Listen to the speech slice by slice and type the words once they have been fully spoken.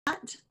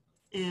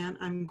And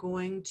I'm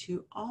going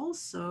to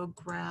also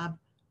grab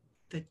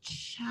the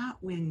chat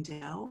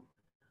window.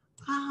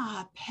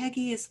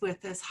 Peggy is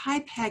with us. Hi,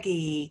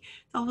 Peggy.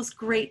 It's always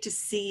great to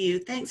see you.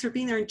 Thanks for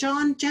being there. And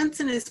John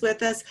Jensen is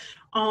with us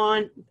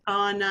on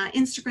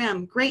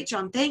Instagram. Great,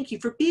 John. Thank you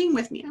for being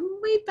with me.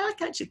 I'm way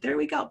back at you. There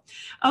we go.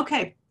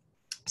 Okay.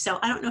 So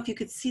I don't know if you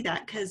could see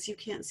that because you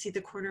can't see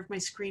the corner of my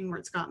screen where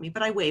it's got me,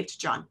 but I waved,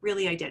 John.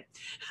 Really, I did.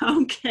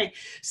 Okay.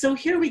 So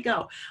here we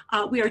go.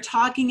 We are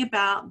talking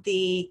about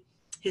the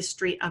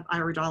history of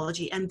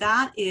iridology, and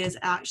that is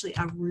actually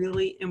a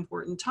really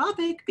important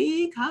topic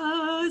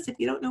because if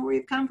you don't know where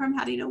you've come from,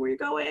 how do you know where you're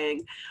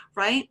going,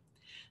 right?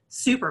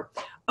 Super.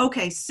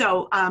 Okay,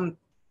 so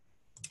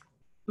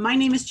my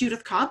name is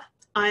Judith Cobb.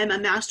 I am a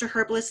master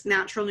herbalist,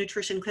 natural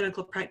nutrition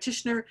clinical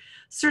practitioner,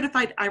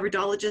 certified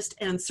iridologist,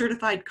 and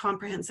certified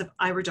comprehensive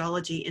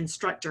iridology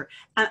instructor.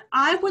 And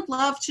I would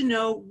love to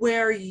know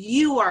where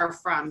you are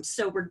from.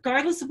 So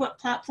regardless of what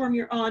platform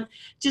you're on,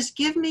 just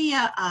give me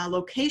a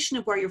location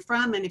of where you're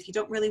from. And if you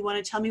don't really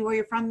want to tell me where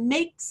you're from,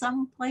 make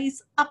some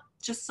place up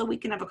just so we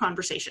can have a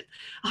conversation.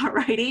 All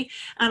righty.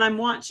 And I'm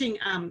watching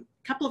a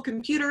couple of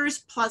computers,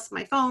 plus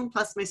my phone,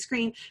 plus my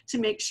screen to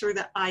make sure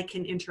that I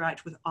can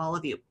interact with all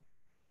of you.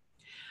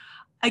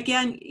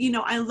 Again, you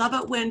know, I love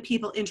it when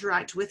people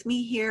interact with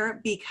me here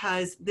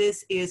because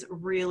this is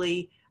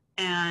really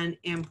an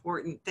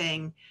important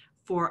thing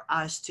for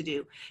us to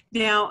do.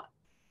 Now,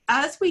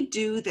 as we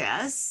do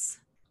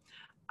this,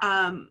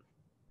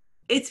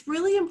 it's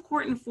really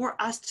important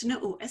for us to know,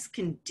 oh,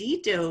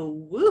 Escondido,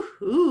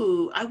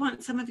 woohoo. I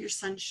want some of your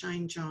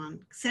sunshine,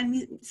 John. Send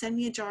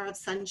me a jar of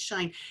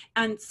sunshine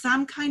and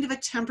some kind of a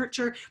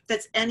temperature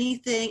that's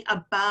anything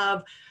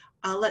above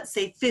let's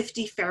say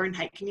 50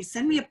 Fahrenheit. Can you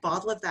send me a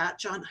bottle of that,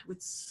 John? I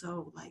would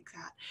so like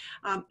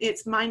that.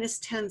 It's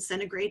 -10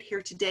 centigrade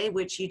here today,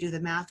 which you do the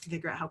math to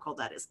figure out how cold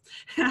that is.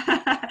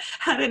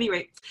 At any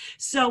rate,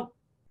 so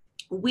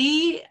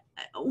we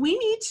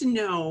need to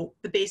know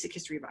the basic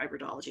history of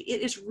iridology.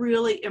 It is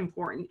really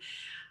important.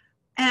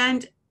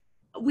 And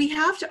we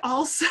have to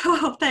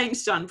also,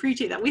 thanks, John,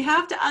 appreciate that. We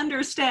have to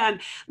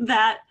understand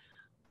that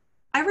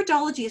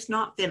iridology is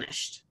not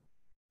finished.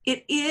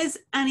 It is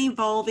an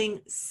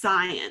evolving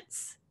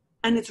science,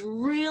 and it's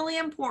really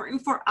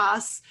important for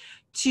us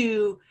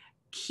to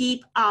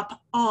keep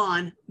up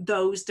on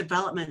those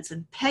developments.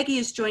 And Peggy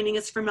is joining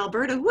us from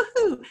Alberta.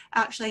 Woohoo!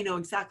 Actually, I know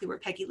exactly where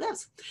Peggy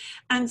lives.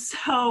 And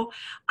so,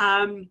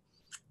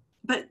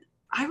 but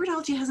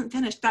iridology hasn't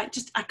finished. In fact,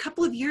 just a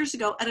couple of years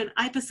ago at an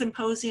IPA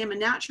symposium, a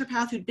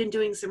naturopath who'd been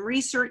doing some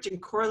research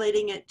and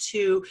correlating it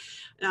to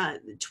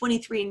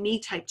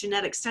 23andMe type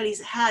genetic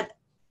studies had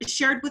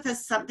shared with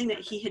us something that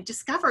he had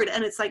discovered.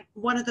 And it's like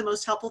one of the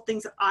most helpful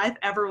things that I've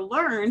ever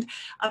learned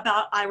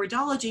about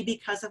iridology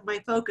because of my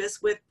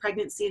focus with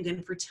pregnancy and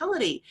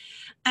infertility.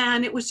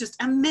 And it was just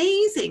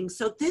amazing.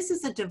 So this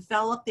is a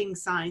developing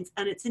science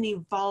and it's an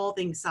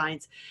evolving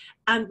science.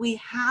 And we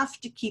have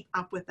to keep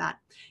up with that.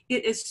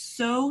 It is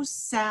so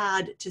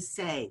sad to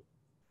say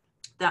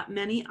that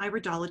many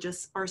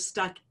iridologists are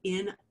stuck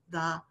in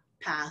the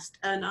past,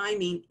 and I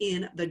mean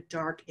in the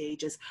dark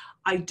ages.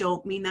 I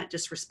don't mean that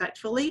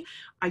disrespectfully.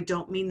 I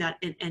don't mean that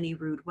in any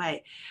rude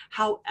way.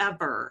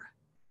 However,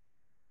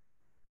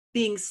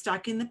 being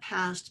stuck in the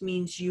past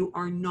means you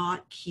are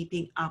not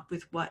keeping up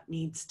with what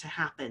needs to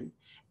happen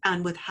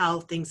and with how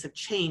things have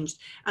changed.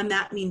 And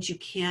that means you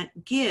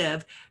can't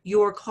give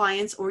your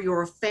clients or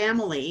your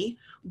family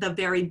the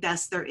very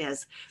best there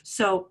is.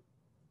 So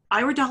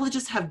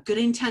iridologists have good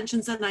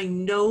intentions, and I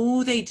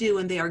know they do,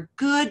 and they are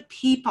good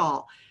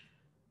people,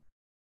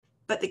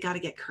 but they got to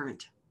get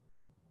current.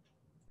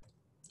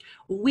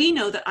 We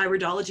know that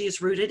iridology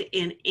is rooted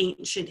in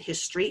ancient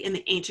history, in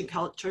the ancient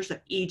cultures of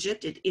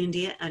Egypt and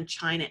India and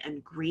China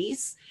and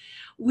Greece.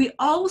 We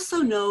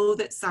also know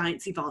that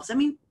science evolves. I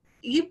mean,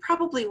 you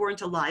probably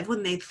weren't alive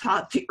when they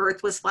thought the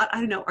earth was flat. I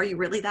don't know, are you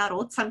really that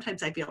old?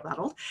 Sometimes I feel that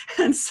old.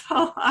 And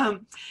so,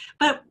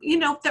 but you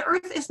know, the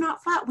earth is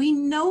not flat. We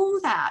know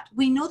that.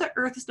 We know the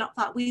earth is not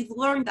flat. We've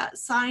learned that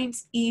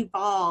science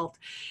evolved.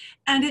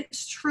 And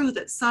it's true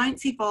that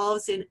science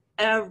evolves in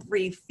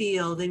every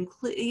field,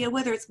 including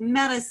whether it's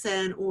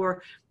medicine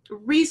or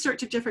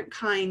research of different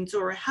kinds,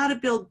 or how to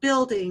build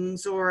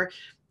buildings, or,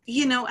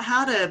 you know,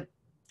 how to,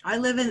 I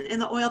live in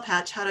the oil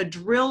patch, how to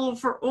drill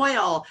for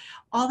oil,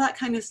 all that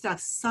kind of stuff.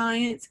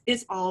 Science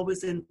is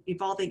always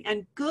evolving,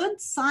 and good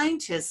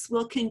scientists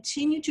will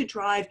continue to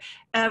drive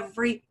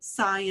every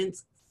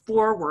science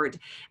forward.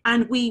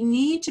 And we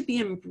need to be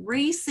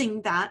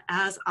embracing that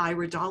as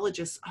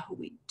iridologists. Oh,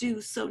 we do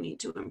so need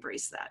to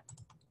embrace that.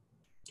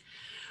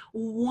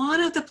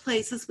 One of the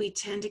places we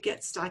tend to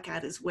get stuck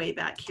at is way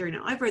back here.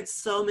 Now, I've read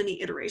so many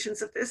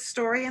iterations of this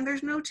story, and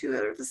there's no two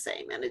that are the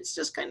same, and it's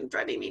just kind of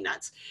driving me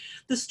nuts.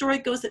 The story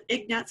goes that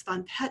Ignaz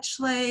von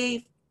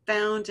Petzschle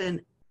found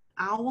an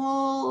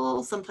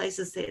owl. Some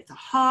places say it's a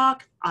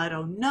hawk. I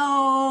don't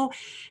know.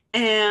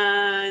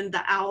 And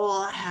the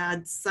owl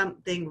had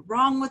something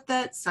wrong with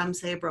it. Some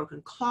say a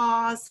broken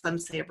claw, some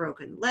say a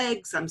broken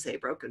leg, some say a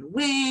broken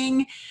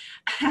wing.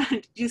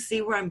 And you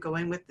see where I'm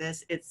going with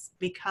this? It's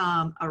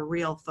become a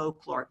real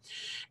folklore.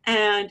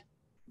 And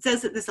it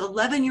says that this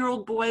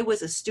 11-year-old boy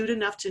was astute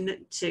enough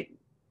to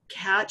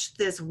catch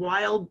this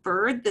wild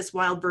bird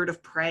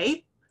of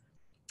prey.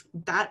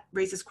 That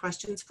raises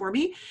questions for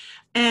me,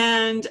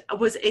 and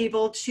was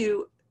able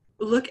to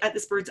look at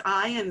this bird's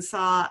eye and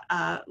saw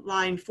a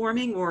line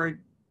forming or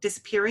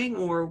disappearing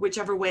or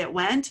whichever way it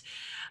went.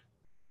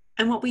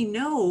 And what we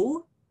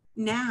know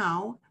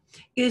now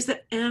is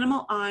that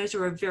animal eyes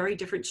are a very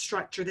different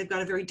structure. They've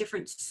got a very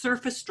different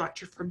surface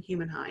structure from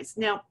human eyes.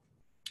 Now,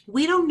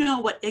 we don't know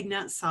what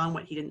Ignaz saw and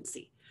what he didn't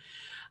see.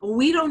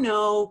 We don't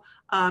know,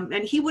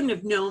 and he wouldn't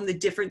have known the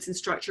difference in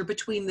structure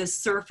between the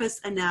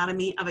surface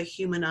anatomy of a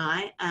human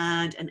eye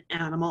and an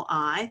animal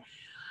eye.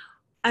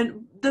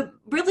 And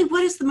really,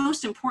 what is the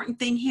most important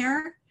thing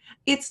here?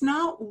 It's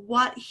not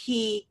what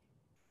the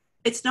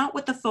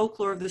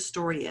folklore of the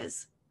story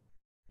is.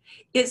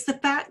 It's the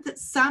fact that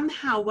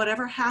somehow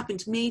whatever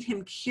happened made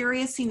him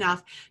curious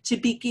enough to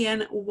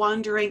begin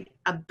wondering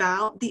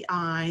about the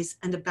eyes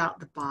and about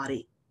the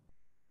body.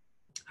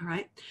 All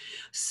right.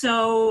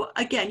 So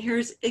again,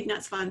 here's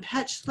Ignaz von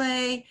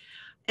Petschle.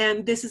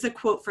 And this is a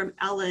quote from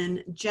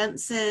Ellen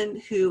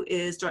Jensen, who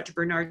is Dr.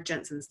 Bernard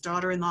Jensen's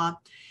daughter-in-law.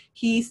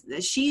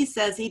 She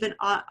says even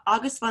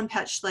August von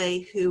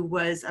Petschle, who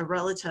was a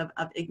relative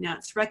of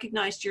Ignaz,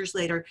 recognized years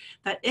later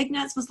that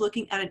Ignaz was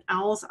looking at an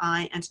owl's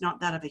eye and not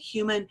that of a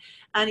human,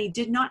 and he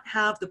did not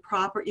have the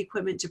proper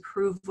equipment to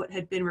prove what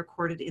had been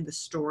recorded in the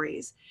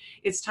stories.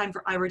 It's time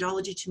for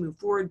iridology to move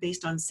forward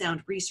based on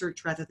sound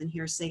research rather than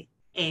hearsay.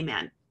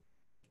 Amen.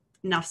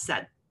 Enough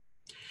said.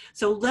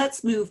 So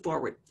let's move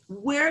forward.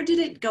 Where did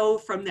it go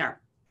from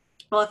there?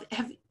 Well,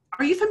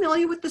 are you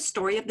familiar with the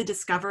story of the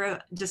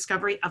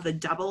discovery of the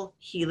double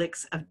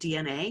helix of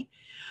DNA?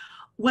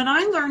 When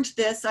I learned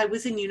this, I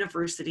was in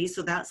university,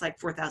 so that's like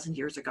 4,000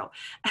 years ago.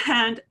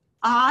 And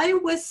I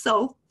was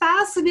so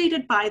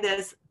fascinated by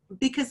this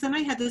because then I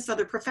had this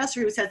other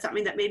professor who said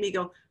something that made me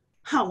go,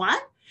 huh,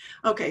 what?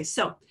 Okay,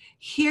 so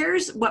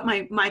here's what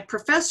my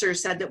professor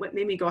said that what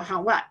made me go,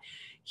 huh, what?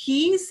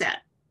 He said,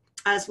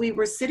 as we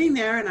were sitting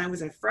there, and I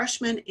was a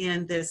freshman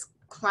in this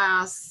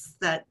class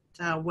that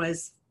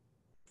was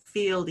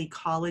field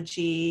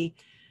ecology,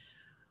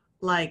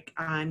 like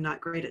I'm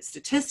not great at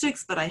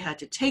statistics, but I had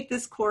to take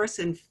this course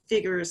and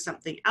figure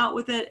something out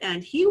with it.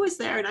 And he was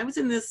there, and I was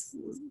in this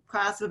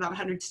class of about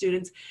 100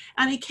 students,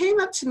 and he came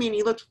up to me and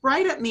he looked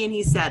right at me and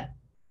he said,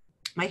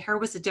 my hair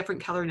was a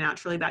different color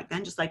naturally back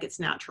then, just like it's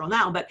natural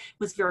now, but it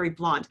was very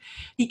blonde.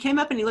 He came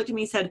up and he looked at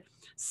me and said,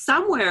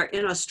 somewhere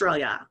in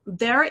Australia,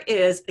 there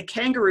is a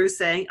kangaroo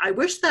saying, I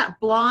wish that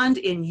blonde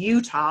in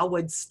Utah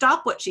would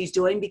stop what she's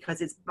doing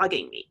because it's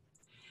bugging me.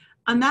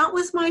 And that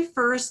was my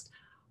first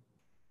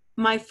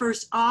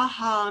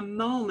aha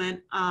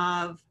moment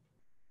of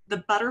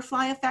the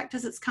butterfly effect,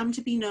 as it's come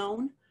to be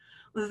known,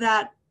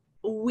 that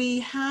we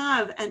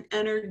have an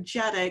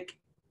energetic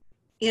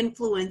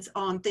influence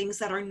on things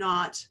that are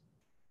not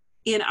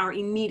in our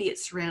immediate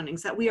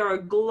surroundings, that we are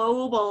a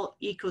global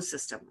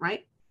ecosystem,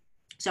 right?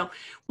 So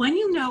when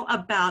you know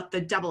about the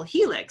double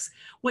helix,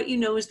 what you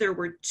know is there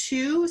were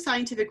two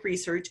scientific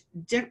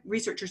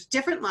researchers,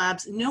 different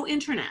labs, no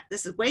internet.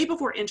 This is way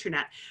before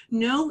internet.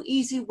 No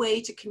easy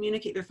way to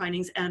communicate their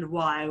findings. And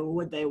why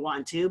would they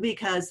want to?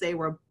 Because they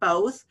were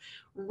both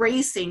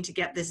racing to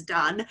get this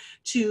done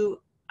to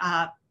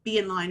be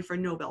in line for a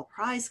Nobel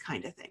Prize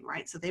kind of thing,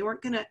 right? So they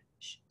weren't going to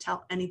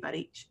tell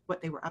anybody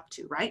what they were up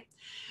to, right?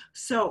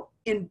 So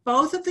in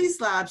both of these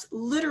labs,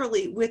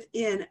 literally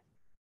within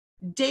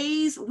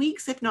days,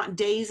 weeks, if not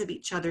days of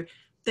each other,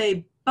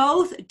 they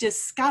both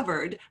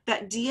discovered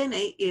that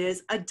DNA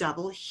is a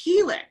double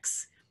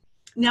helix.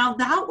 Now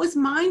that was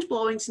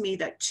mind-blowing to me,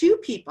 that two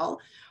people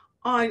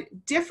on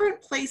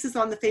different places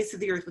on the face of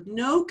the earth with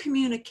no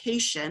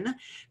communication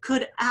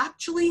could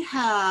actually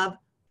have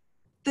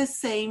the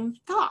same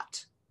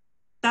thought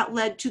that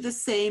led to the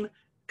same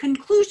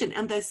conclusion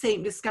and the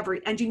same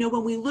discovery. And you know,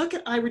 when we look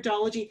at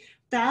iridology,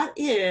 that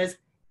is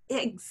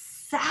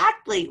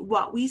exactly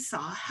what we saw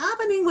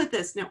happening with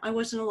this. Now, I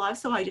wasn't alive,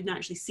 so I didn't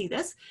actually see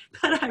this,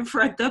 but I've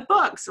read the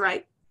books,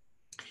 right?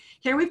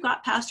 Here we've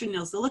got Pastor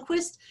Nils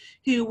Zillquist,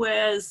 who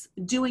was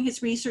doing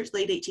his research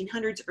late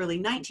 1800s,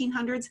 early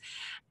 1900s,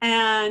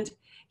 and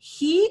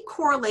he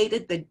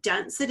correlated the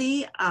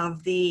density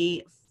of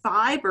the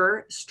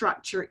fiber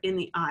structure in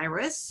the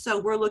iris. So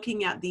we're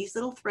looking at these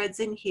little threads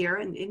in here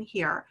and in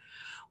here,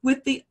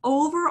 with the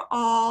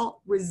overall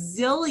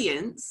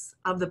resilience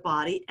of the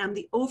body and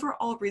the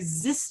overall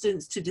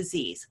resistance to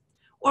disease,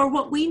 or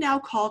what we now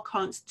call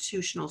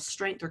constitutional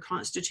strength or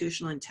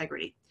constitutional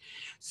integrity.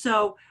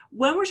 So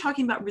when we're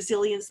talking about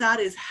resilience, that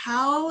is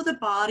how the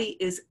body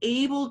is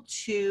able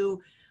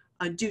to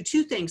do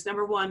two things.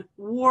 Number one,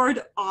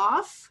 ward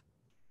off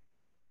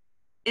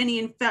any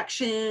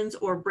infections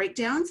or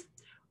breakdowns,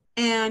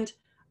 and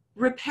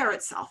repair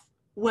itself.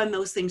 when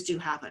those things do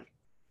happen.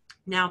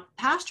 Now,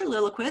 Pastor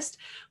Lillquist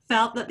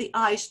felt that the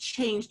eyes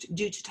changed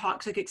due to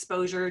toxic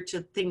exposure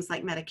to things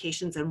like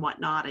medications and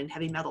whatnot and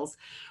heavy metals.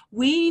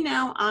 We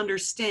now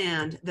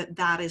understand that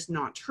that is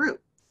not true.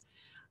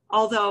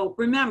 Although,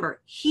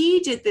 remember, he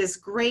did this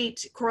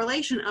great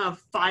correlation of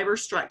fiber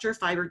structure,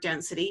 fiber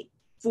density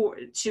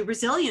to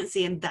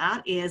resiliency, and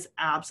that is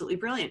absolutely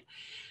brilliant.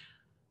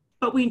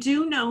 But we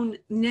do know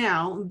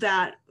now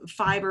that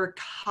fiber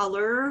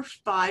color,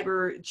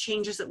 fiber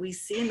changes that we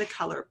see in the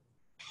color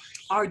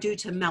are due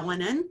to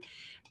melanin,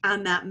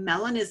 and that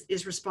melanin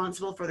is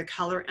responsible for the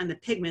color and the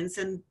pigments,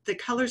 and the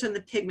colors and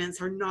the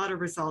pigments are not a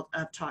result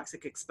of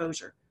toxic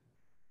exposure.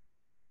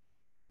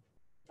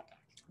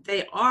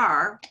 They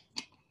are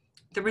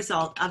the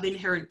result of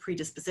inherent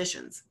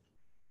predispositions,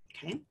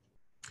 okay?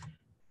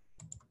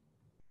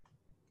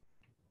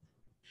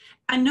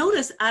 And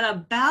notice at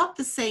about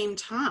the same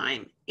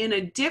time, in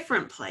a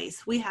different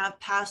place, we have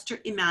Pastor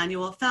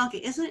Emmanuel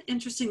Falke. Isn't it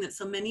interesting that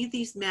so many of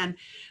these men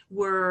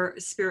were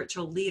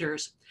spiritual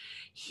leaders?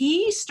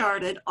 He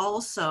started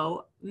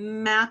also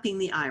mapping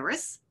the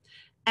iris,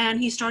 and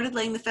he started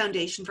laying the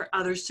foundation for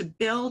others to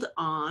build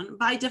on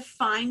by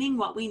defining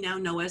what we now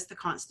know as the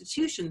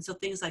Constitution. So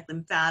things like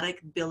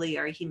lymphatic,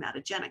 biliary,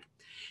 hematogenic.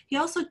 He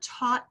also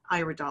taught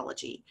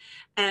iridology,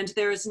 and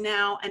there's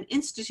now an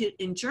institute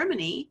in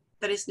Germany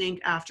that is named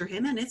after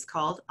him, and it's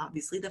called,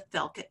 obviously, the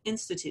Falke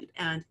Institute,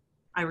 and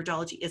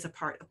iridology is a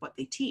part of what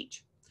they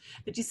teach.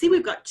 But you see,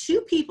 we've got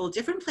two people,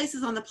 different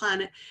places on the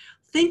planet,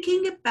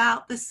 thinking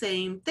about the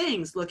same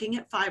things, looking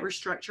at fiber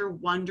structure,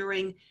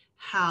 wondering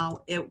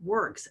how it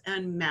works,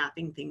 and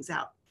mapping things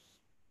out.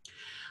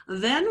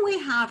 Then we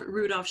have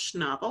Rudolf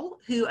Schnabel,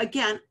 who,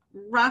 again,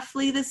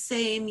 roughly the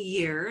same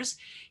years,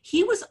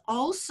 he was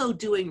also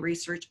doing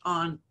research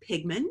on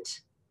pigment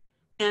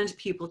and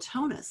pupil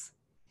tonus.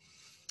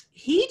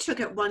 He took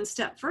it one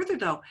step further,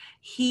 though.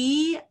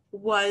 He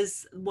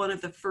was one of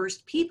the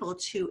first people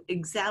to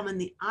examine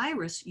the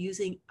iris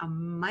using a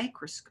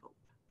microscope.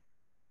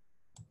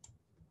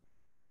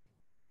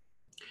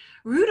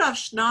 Rudolf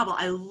Schnabel,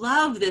 I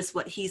love this,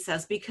 what he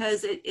says,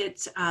 because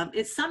it's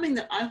something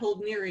that I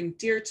hold near and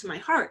dear to my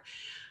heart,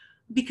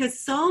 because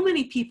so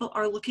many people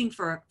are looking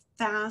for a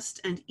fast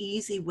and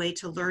easy way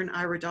to learn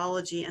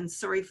iridology, and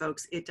sorry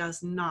folks, it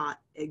does not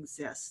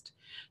exist.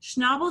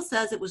 Schnabel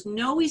says it was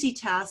no easy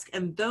task,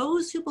 and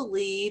those who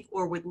believe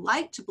or would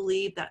like to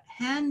believe that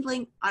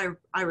handling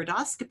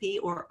iridoscopy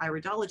or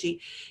iridology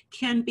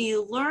can be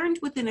learned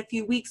within a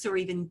few weeks or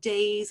even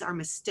days are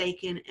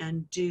mistaken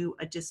and do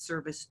a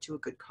disservice to a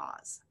good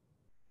cause.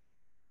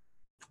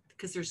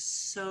 Because there's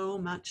so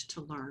much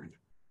to learn,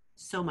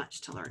 so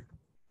much to learn.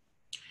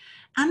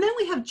 And then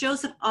we have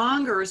Joseph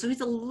Unger, so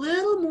he's a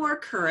little more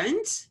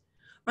current,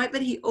 right?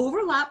 But he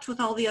overlapped with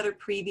all the other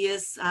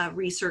previous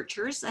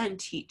researchers and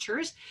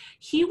teachers.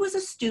 He was a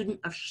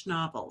student of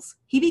Schnabel's.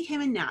 He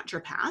became a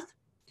naturopath,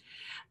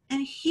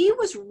 and he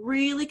was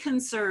really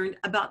concerned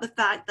about the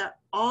fact that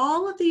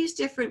all of these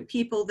different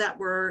people that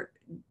were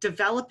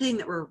developing,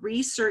 that were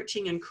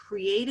researching and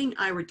creating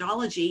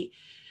iridology,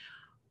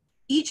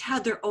 each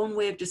had their own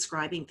way of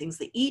describing things.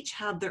 They each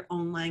had their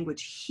own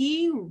language.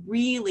 He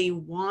really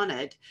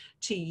wanted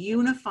to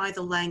unify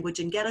the language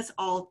and get us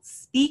all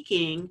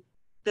speaking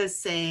the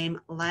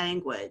same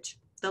language,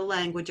 the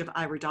language of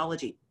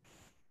iridology.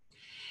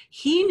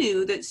 He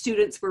knew that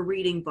students were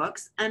reading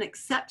books and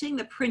accepting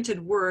the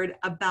printed word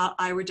about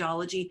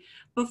iridology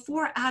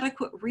before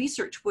adequate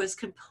research was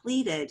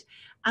completed.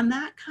 And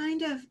that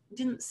kind of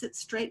didn't sit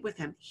straight with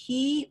him.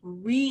 He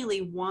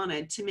really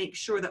wanted to make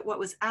sure that what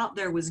was out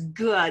there was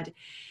good.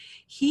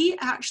 He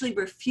actually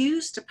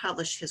refused to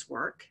publish his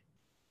work,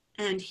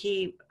 and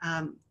he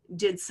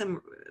did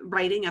some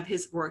writing of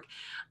his work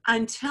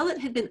until it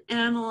had been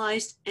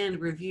analyzed and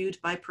reviewed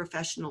by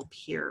professional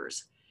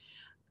peers.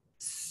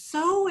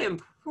 So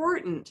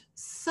important,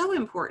 so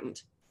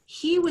important.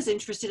 He was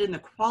interested in the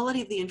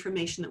quality of the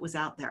information that was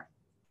out there.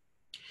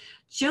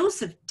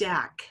 Joseph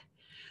Deck.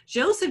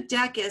 Joseph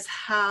Deck is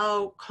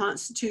how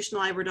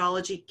constitutional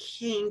iridology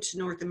came to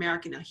North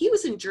America. Now, he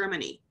was in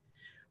Germany,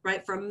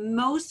 right, for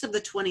most of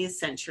the 20th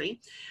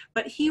century,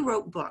 but he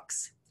wrote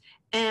books.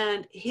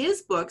 And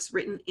his books,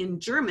 written in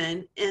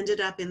German, ended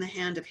up in the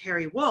hand of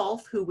Harry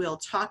Wolff, who we'll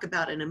talk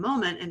about in a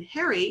moment. And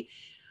Harry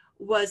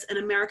was an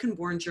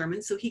American-born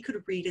German, so he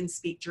could read and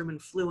speak German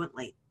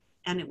fluently.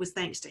 And it was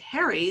thanks to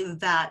Harry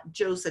that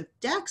Joseph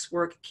Deck's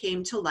work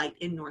came to light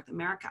in North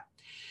America.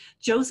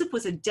 Joseph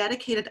was a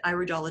dedicated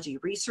iridology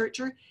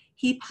researcher.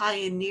 He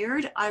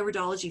pioneered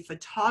iridology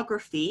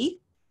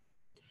photography,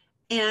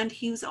 and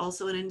he was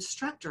also an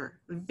instructor.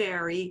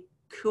 Very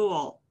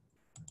cool.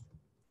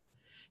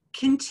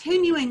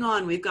 Continuing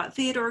on, we've got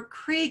Theodor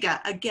Krieger,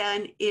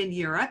 again in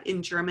Europe,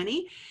 in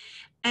Germany,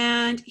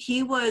 and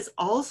he was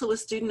also a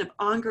student of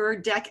Unger,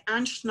 Deck,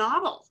 and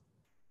Schnabel,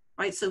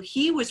 right? So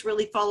he was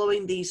really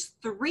following these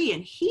three,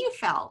 and he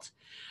felt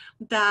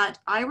that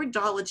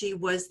iridology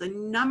was the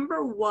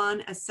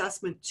 #1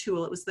 assessment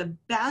tool. It was the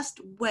best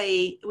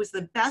way, it was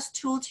the best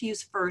tool to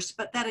use first,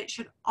 but that it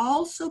should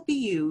also be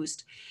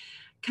used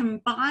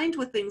combined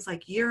with things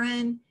like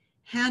urine,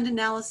 hand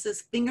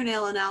analysis,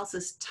 fingernail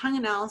analysis, tongue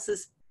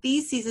analysis,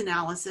 feces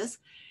analysis,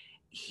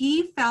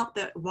 he felt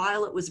that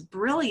while it was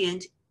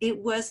brilliant, it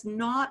was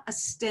not a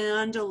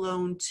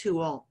standalone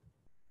tool.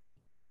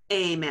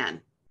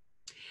 Amen.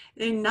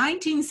 In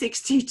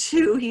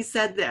 1962, he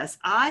said this,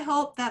 "I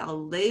hope that a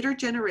later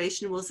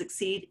generation will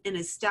succeed in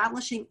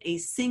establishing a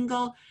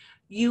single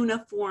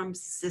uniform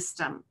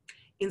system.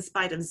 In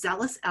spite of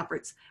zealous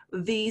efforts,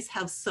 these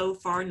have so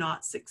far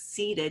not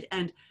succeeded."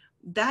 And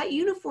that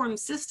uniform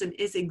system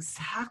is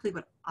exactly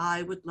what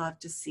I would love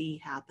to see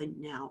happen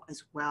now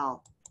as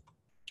well.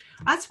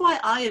 That's why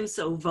I am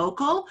so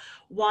vocal,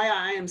 why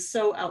I am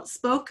so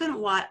outspoken,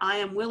 why I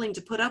am willing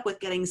to put up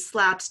with getting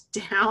slapped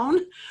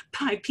down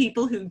by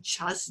people who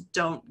just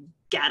don't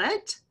get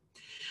it.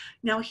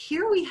 Now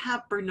here we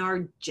have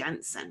Bernard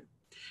Jensen.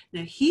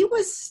 Now he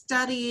was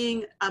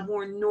studying a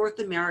more North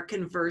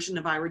American version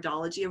of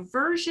iridology, a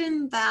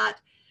version that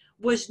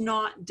was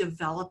not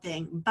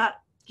developing,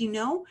 but you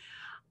know,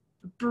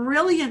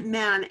 brilliant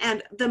man.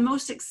 And the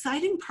most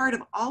exciting part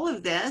of all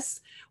of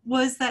this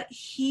was that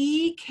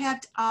he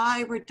kept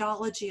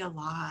iridology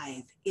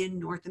alive in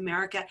North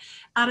America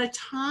at a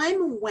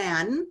time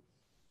when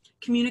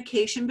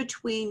communication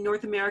between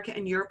North America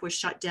and Europe was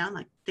shut down,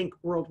 like think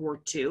World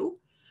War II,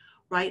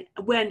 right?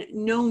 When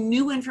no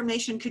new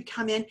information could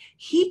come in,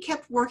 he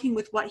kept working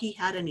with what he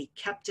had and he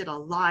kept it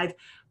alive.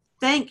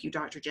 Thank you,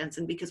 Dr.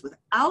 Jensen, because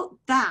without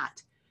that,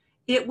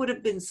 it would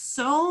have been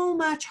so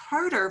much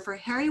harder for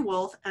Harry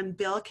Wolff and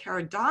Bill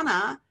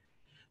Cardano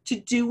to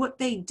do what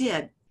they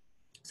did.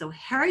 So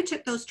Harry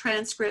took those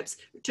transcripts,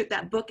 took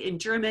that book in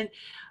German,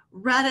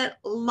 read it,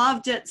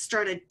 loved it,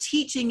 started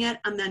teaching it,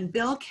 and then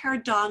Bill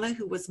Cardano,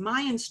 who was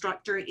my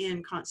instructor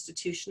in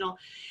constitutional,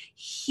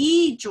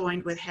 he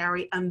joined with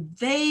Harry and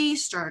they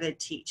started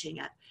teaching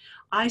it.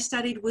 I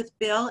studied with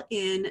Bill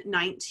in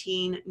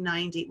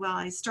 1990. Well,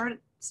 I started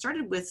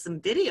with some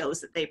videos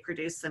that they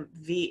produced, some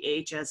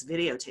VHS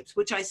videotapes,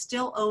 which I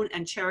still own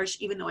and cherish,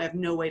 even though I have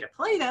no way to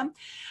play them.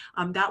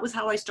 That was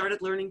how I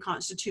started learning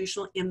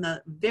constitutional in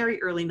the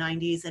very early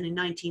 90s. And in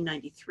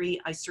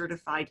 1993, I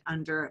certified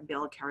under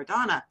Bill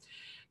Cardano,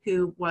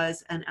 who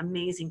was an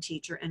amazing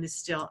teacher and is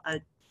still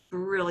a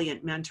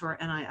brilliant mentor.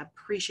 And I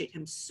appreciate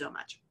him so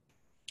much.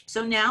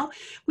 So now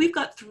we've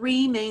got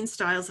three main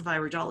styles of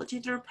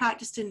iridology that are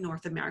practiced in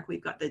North America.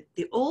 We've got the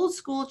old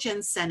school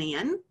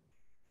Jensenian.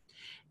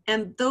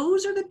 And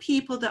those are the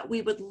people that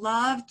we would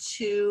love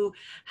to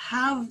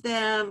have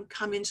them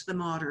come into the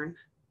modern,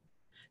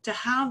 to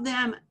have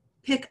them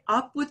pick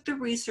up with the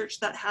research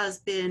that has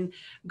been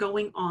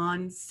going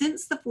on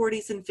since the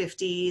 40s and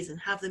 50s and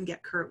have them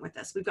get current with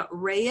us. We've got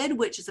Rayed,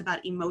 which is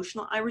about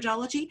emotional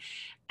iridology,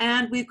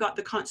 and we've got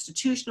the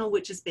constitutional,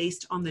 which is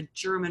based on the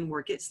German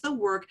work. It's the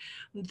work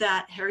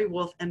that Harry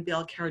Wolff and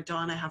Bill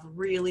Cardano have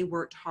really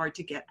worked hard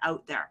to get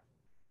out there.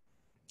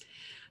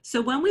 So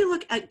when we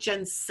look at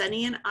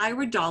Jensenian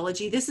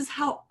iridology, this is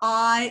how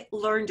I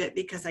learned it,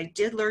 because I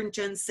did learn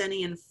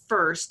Jensenian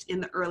first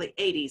in the early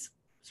 80s. It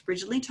was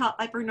originally taught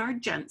by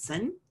Bernard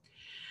Jensen,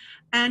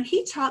 and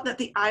he taught that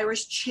the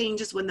iris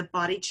changes when the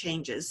body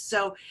changes.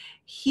 So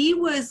he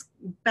was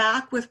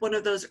back with one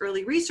of those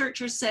early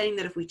researchers saying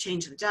that if we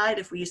change the diet,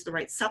 if we use the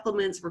right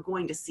supplements, we're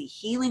going to see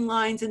healing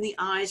lines in the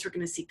eyes, we're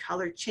going to see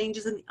color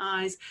changes in the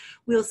eyes,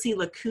 we'll see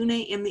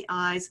lacunae in the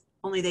eyes,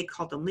 only they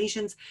called them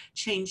lesions,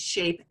 change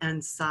shape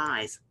and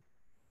size.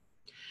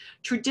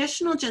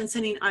 Traditional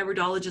Jensenian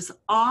iridologists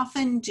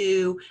often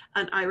do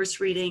an iris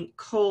reading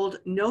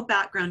cold, no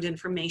background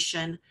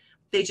information.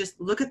 They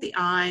just look at the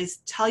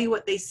eyes, tell you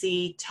what they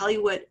see, tell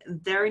you what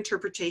their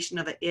interpretation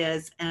of it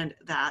is, and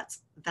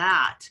that's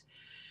that.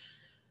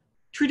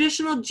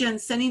 Traditional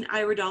Jensenian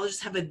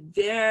iridologists have a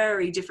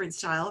very different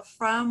style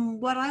from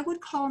what I would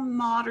call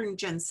modern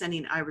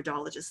Jensenian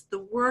iridologists.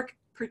 The work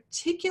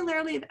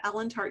particularly of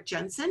Ellen Tart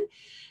Jensen,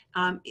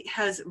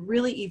 has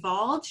really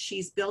evolved.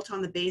 She's built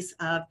on the base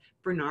of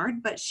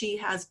Bernard, but she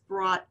has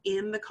brought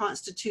in the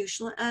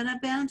constitutional and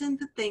abandoned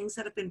the things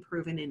that have been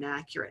proven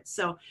inaccurate.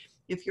 So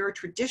if you're a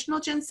traditional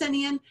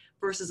Jensenian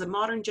versus a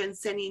modern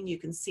Jensenian, you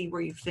can see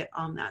where you fit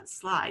on that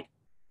slide.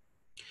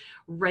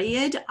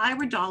 Rayed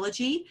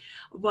iridology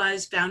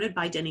was founded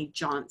by Denny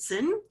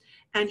Johnson,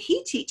 and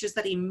he teaches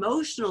that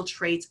emotional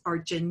traits are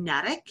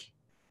genetic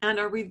and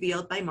are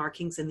revealed by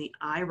markings in the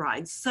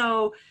irides.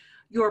 So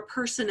your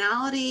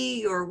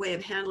personality, your way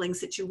of handling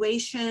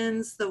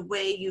situations, the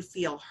way you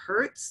feel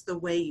hurts, the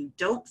way you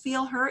don't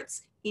feel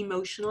hurts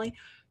emotionally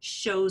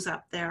shows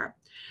up there.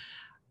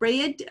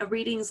 Rayed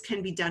readings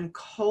can be done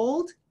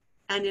cold,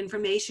 and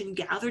information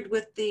gathered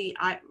with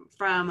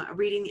from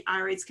reading the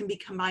irides can be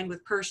combined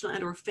with personal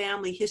and or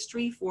family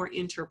history for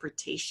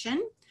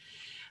interpretation.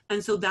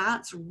 And so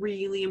that's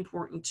really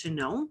important to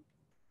know.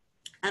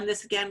 And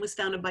this again was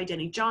founded by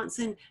Denny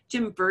Johnson.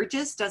 Jim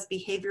Burgess does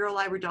behavioral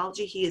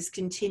iridology. He has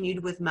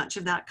continued with much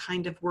of that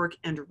kind of work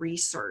and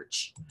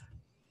research.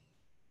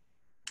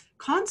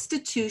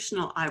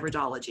 Constitutional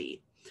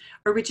iridology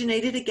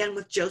originated again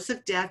with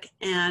Joseph Deck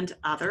and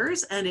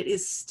others, and it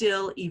is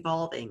still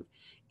evolving.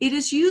 It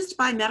is used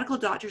by medical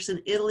doctors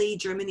in Italy,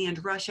 Germany,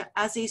 and Russia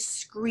as a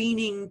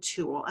screening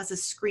tool, as a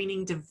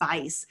screening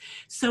device.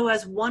 So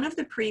as one of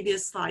the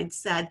previous slides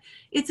said,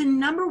 it's a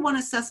 #1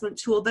 assessment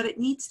tool, but it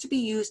needs to be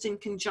used in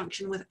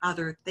conjunction with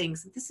other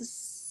things. This is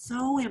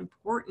so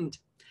important.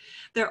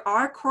 There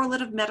are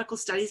correlative medical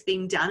studies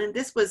being done, and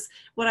this was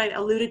what I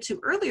alluded to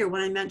earlier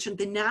when I mentioned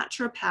the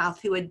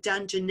naturopath who had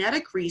done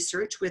genetic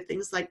research with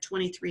things like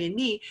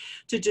 23andMe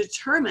to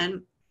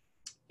determine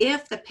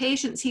if the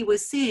patients he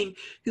was seeing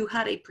who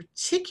had a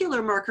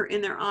particular marker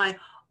in their eye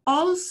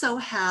also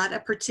had a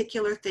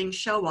particular thing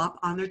show up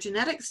on their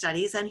genetic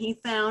studies. And he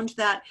found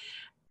that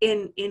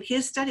in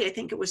his study, I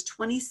think it was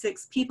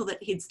 26 people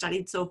that he'd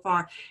studied so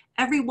far,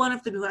 every one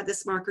of them who had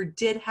this marker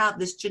did have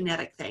this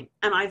genetic thing.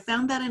 And I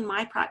found that in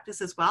my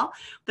practice as well,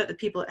 that the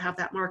people that have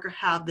that marker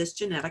have this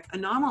genetic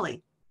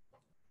anomaly.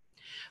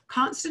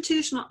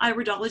 Constitutional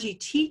iridology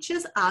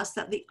teaches us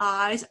that the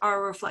eyes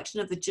are a reflection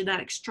of the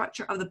genetic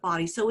structure of the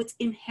body. So it's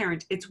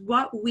inherent. It's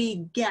what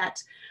we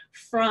get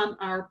from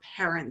our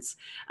parents.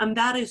 And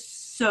that is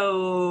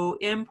so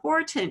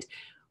important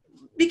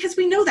because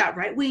we know that,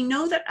 right? We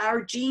know that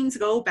our genes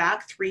go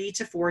back 3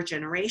 to 4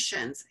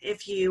 generations.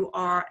 If you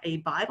are a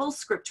Bible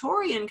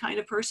scriptorian kind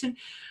of person,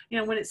 you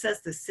know, when it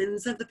says the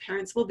sins of the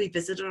parents will be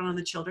visited on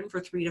the children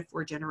for 3 to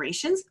 4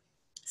 generations,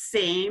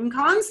 same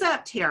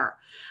concept here.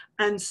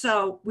 And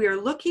so we're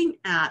looking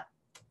at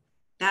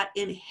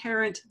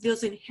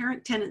those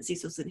inherent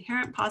tendencies, those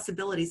inherent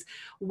possibilities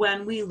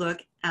when we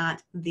look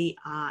at the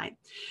eye.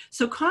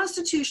 So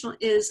constitutional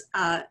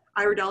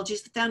iridology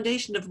is the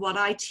foundation of what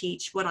I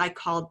teach, what I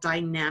call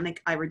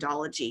dynamic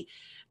iridology.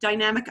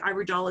 Dynamic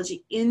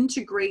iridology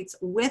integrates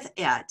with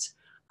it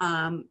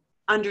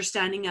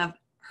understanding of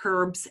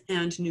herbs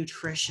and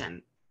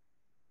nutrition.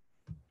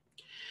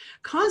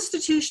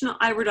 Constitutional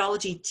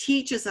iridology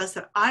teaches us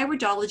that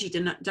iridology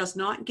does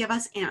not give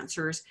us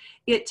answers.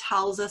 It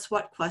tells us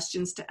what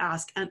questions to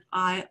ask, and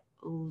I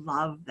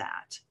love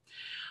that.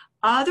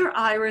 Other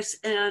iris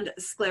and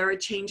sclera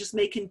changes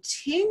may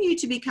continue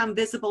to become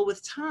visible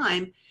with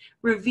time,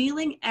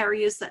 revealing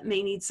areas that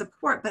may need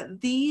support, but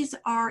these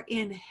are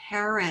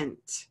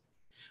inherent.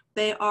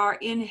 They are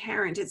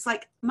inherent. It's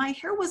like my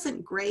hair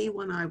wasn't gray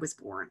when I was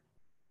born.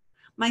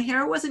 My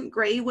hair wasn't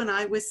gray when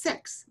I was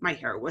 6. My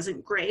hair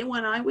wasn't gray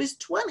when I was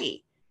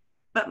 20,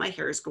 but my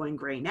hair is going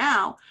gray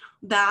now.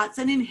 That's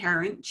an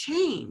inherent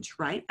change,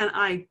 right? And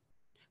I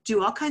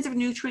do all kinds of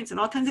nutrients and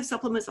all kinds of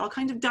supplements, all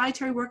kinds of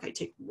dietary work. I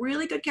take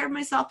really good care of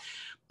myself,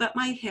 but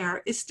my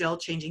hair is still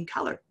changing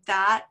color.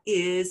 That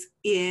is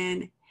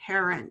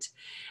inherent.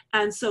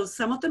 And so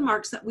some of the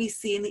marks that we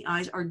see in the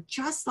eyes are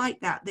just like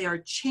that. They are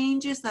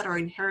changes that are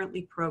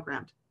inherently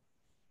programmed.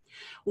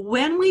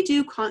 When we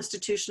do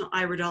constitutional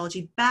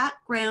iridology,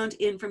 background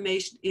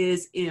information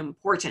is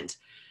important.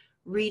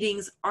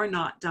 Readings are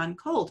not done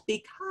cold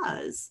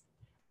because,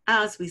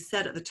 as we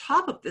said at the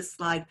top of this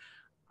slide,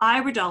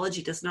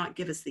 iridology does not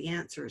give us the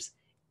answers.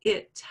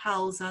 It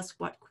tells us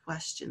what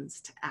questions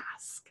to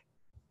ask.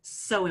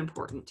 So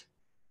important.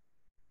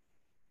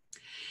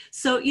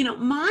 So, you know,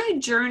 my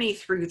journey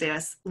through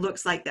this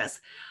looks like this.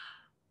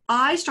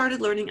 I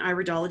started learning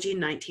iridology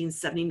in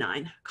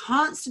 1979.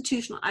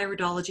 Constitutional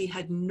iridology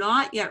had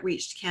not yet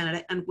reached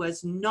Canada and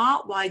was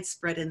not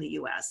widespread in the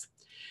US.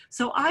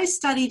 So I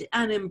studied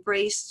and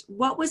embraced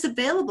what was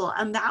available,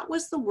 and that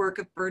was the work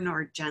of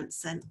Bernard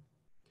Jensen.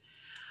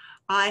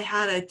 I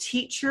had a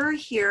teacher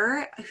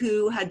here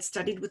who had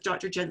studied with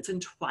Dr. Jensen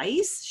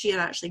twice. She had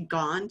actually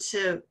gone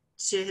to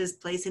his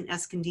place in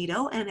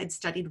Escondido and had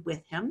studied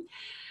with him.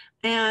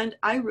 And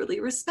I really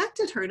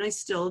respected her, and I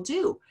still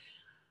do.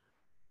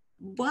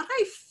 What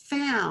I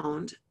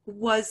found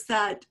was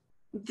that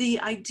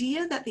the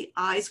idea that the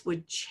eyes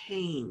would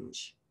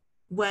change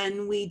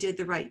when we did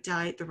the right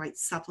diet, the right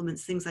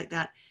supplements, things like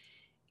that,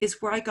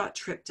 is where I got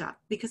tripped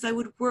up, because I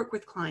would work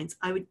with clients.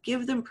 I would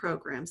give them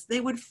programs. They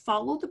would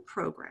follow the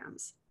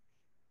programs.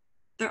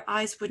 Their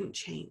eyes wouldn't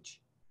change.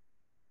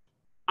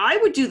 I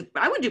would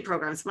do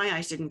programs. My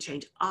eyes didn't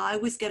change. I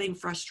was getting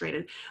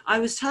frustrated. I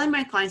was telling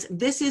my clients,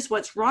 this is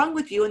what's wrong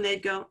with you. And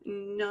they'd go,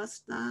 no,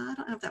 it's not. I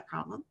don't have that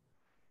problem.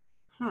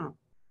 Huh.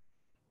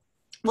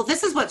 Well,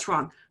 this is what's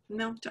wrong.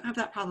 No, don't have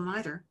that problem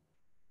either.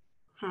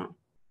 Huh.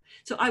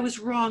 So I was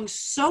wrong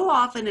so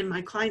often, and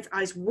my clients'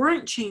 eyes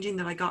weren't changing,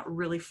 that I got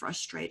really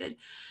frustrated.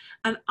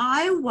 And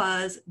I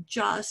was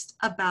just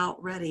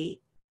about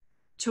ready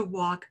to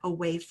walk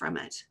away from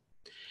it.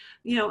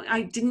 You know,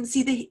 I didn't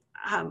see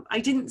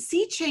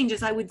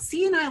changes. I would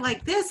see an eye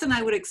like this, and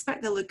I would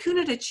expect the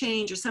lacuna to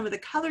change, or some of the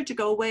color to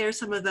go away, or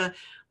some of the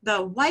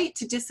white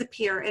to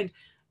disappear, and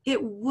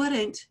it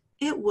wouldn't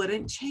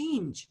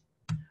change.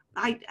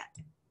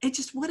 It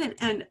just wouldn't.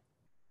 And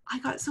I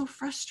got so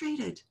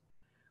frustrated.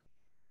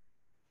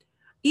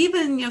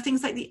 Even, you know,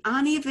 things like the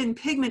uneven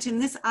pigment in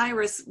this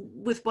iris,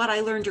 with what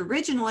I learned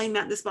originally,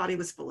 meant this body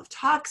was full of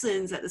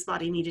toxins, that this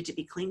body needed to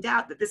be cleaned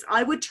out, that this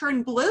eye would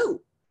turn blue.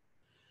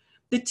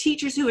 The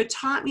teachers who had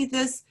taught me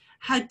this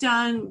had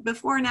done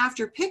before and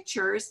after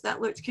pictures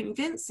that looked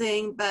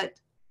convincing, but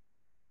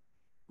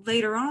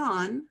later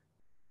on,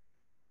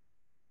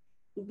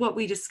 what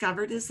we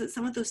discovered is that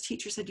some of those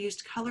teachers had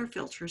used color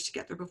filters to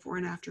get their before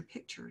and after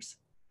pictures.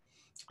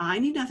 I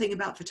knew nothing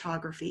about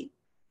photography.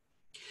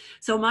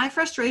 So my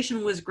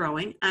frustration was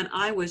growing, and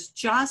I was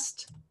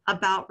just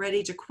about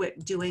ready to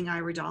quit doing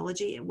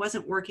iridology. It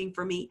wasn't working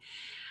for me.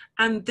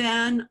 And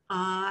then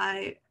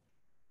I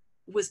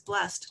was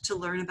blessed to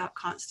learn about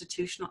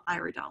constitutional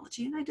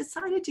iridology, and I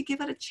decided to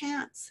give it a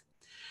chance.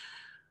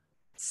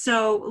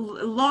 So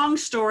long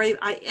story,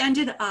 I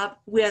ended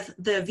up with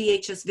the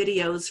VHS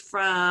videos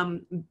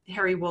from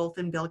Harry Wolff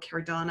and Bill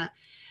Cardona,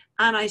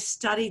 and I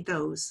studied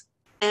those.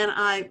 And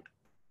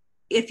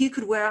if you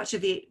could wear out a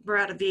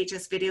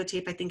VHS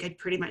videotape, I think I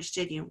pretty much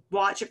did.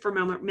 Watch it for a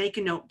moment, make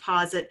a note,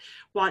 pause it,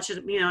 watch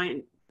it,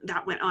 and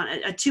that went on.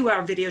 A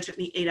 2-hour video took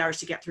me 8 hours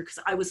to get through because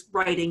I was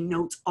writing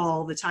notes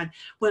all the time,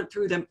 went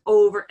through them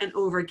over and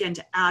over again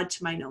to add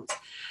to my notes.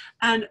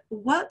 And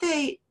what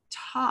they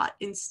taught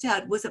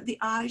instead was that the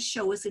eyes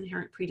show us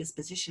inherent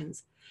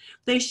predispositions.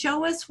 They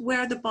show us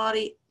where the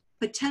body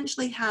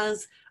potentially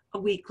has a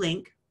weak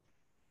link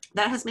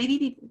that has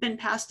maybe been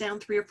passed down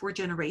 3 or 4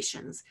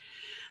 generations.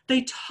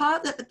 They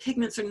taught that the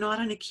pigments are not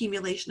an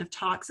accumulation of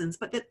toxins,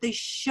 but that they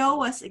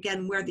show us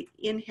again where the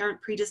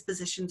inherent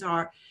predispositions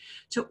are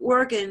to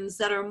organs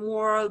that are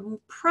more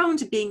prone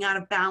to being out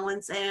of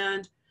balance,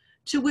 and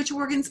to which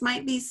organs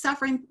might be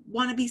suffering,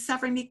 want to be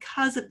suffering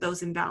because of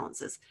those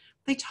imbalances.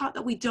 They taught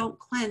that we don't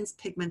cleanse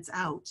pigments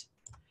out.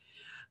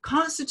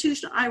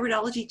 Constitutional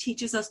iridology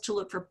teaches us to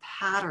look for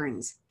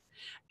patterns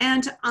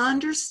and to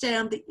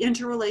understand the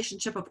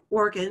interrelationship of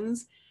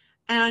organs,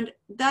 and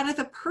that if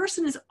a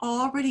person is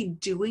already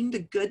doing the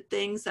good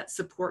things that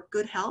support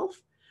good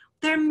health,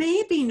 there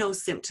may be no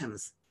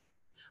symptoms,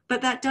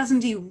 but that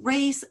doesn't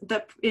erase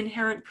the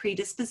inherent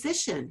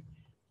predisposition.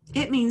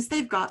 It means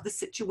they've got the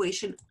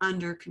situation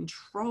under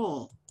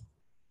control.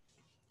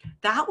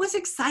 That was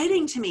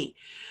exciting to me.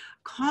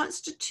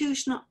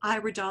 Constitutional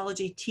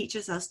iridology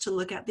teaches us to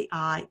look at the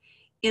eye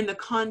in the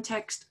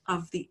context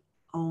of the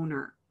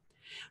owner.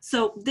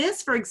 So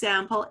this, for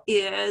example,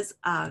 is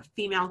a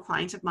female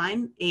client of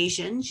mine,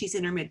 Asian. She's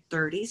in her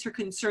mid-30s. Her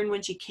concern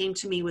when she came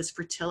to me was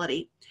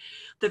fertility.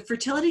 The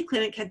fertility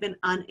clinic had been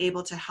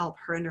unable to help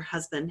her and her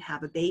husband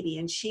have a baby,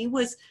 and she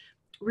was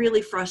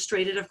really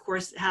frustrated. Of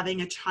course,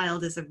 having a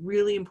child is a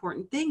really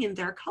important thing in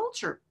their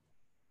culture.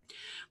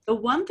 The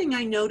one thing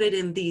I noted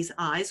in these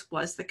eyes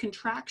was the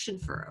contraction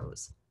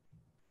furrows,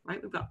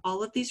 right? We've got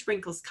all of these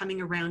wrinkles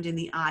coming around in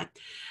the eye.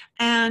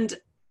 And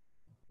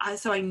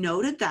so I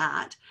noted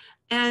that.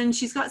 And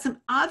she's got some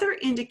other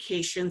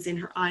indications in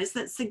her eyes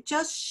that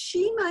suggest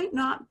she might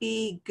not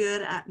be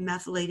good at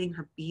methylating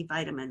her B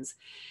vitamins.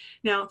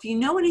 Now, if you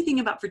know anything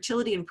about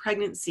fertility and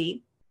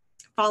pregnancy,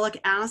 folic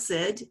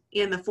acid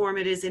in the form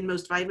it is in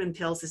most vitamin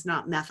pills is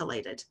not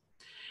methylated.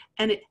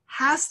 And it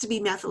has to be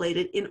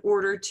methylated in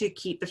order to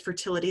keep the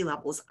fertility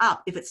levels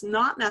up. If it's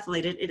not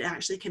methylated, it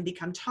actually can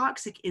become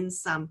toxic in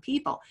some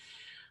people.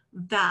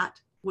 That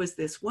was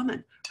this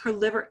woman. Her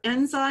liver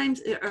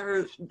enzymes,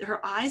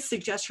 her eyes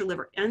suggest her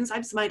liver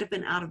enzymes might have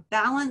been out of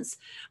balance.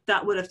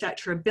 That would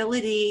affect her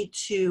ability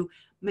to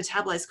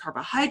metabolize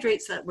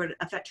carbohydrates. That would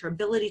affect her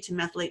ability to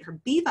methylate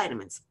her B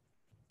vitamins.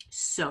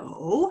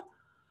 So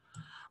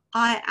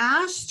I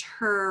asked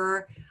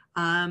her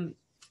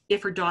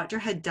if her doctor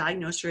had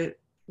diagnosed her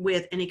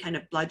with any kind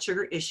of blood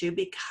sugar issue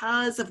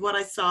because of what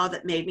I saw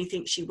that made me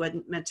think she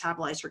wouldn't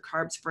metabolize her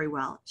carbs very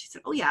well. She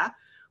said, oh yeah,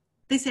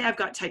 they say I've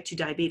got type 2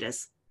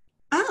 diabetes.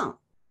 Oh,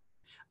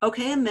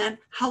 okay. And then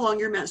how long are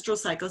your menstrual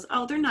cycles?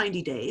 Oh, they're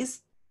 90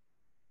 days.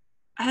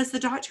 Has the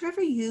doctor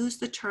ever used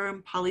the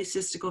term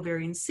polycystic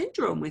ovarian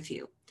syndrome with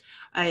you?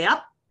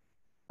 Yep.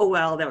 Oh,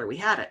 well, there we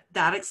had it.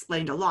 That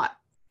explained a lot.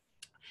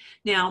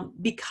 Now,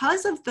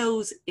 because of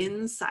those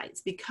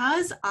insights,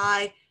 because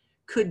I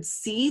could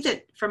see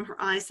that from her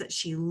eyes that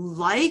she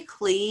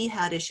likely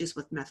had issues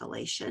with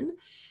methylation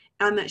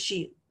and that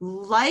she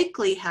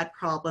likely had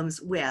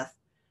problems with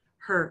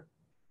her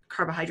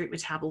carbohydrate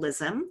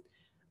metabolism,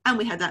 and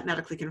we had that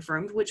medically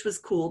confirmed, which was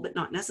cool but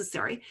not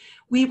necessary,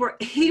 we were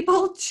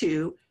able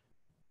to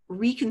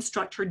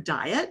reconstruct her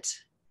diet,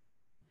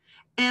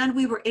 and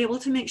we were able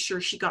to make sure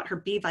she got her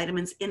B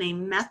vitamins in a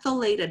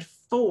methylated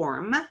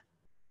form,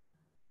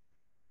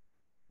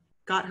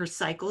 got her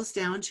cycles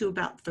down to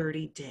about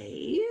 30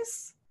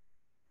 days,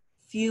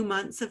 few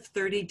months of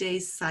 30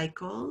 days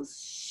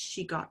cycles,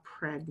 she got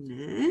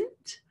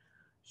pregnant.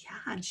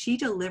 Yeah, and she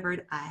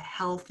delivered a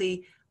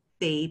healthy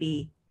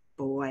baby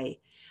boy.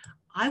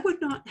 I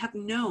would not have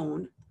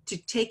known to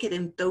take it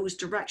in those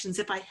directions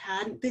if I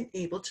hadn't been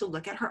able to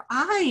look at her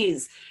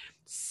eyes.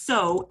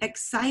 So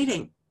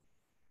exciting.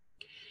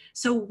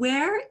 So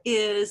where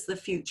is the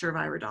future of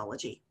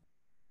iridology?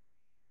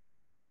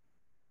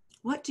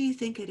 What do you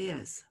think it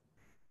is?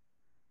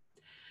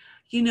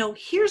 You know,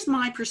 here's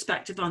my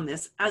perspective on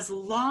this. As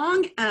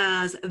long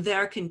as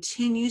there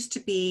continues to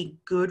be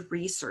good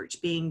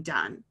research being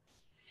done,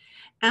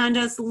 and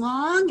as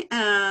long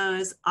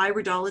as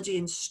iridology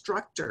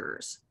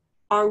instructors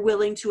are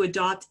willing to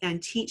adopt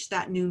and teach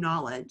that new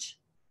knowledge,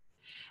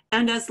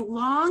 And as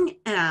long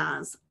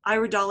as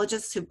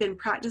iridologists who've been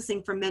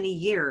practicing for many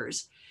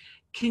years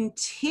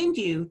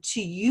continue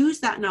to use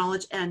that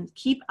knowledge and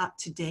keep up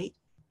to date,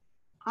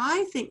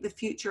 I think the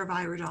future of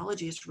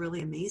iridology is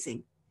really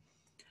amazing.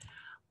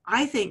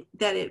 I think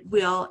that it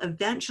will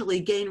eventually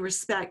gain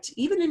respect,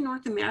 even in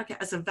North America,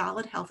 as a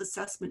valid health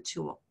assessment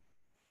tool.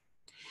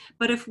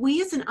 But if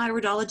we as an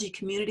iridology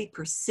community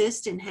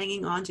persist in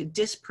hanging on to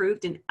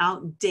disproved and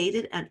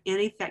outdated and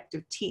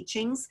ineffective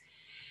teachings,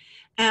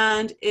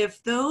 and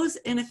if those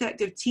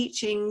ineffective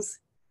teachings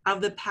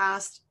of the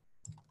past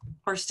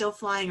are still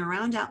flying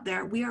around out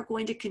there, we are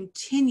going to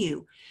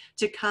continue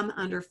to come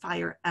under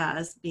fire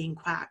as being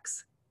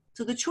quacks.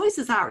 So the choice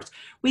is ours.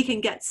 We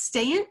can get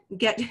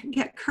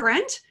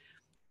current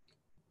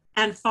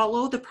and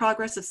follow the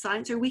progress of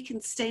science, or we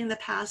can stay in the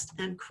past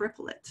and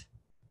cripple it.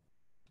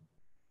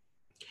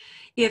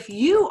 If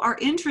you are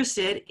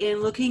interested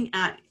in looking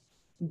at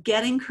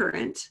getting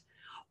current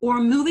or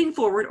moving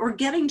forward or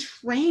getting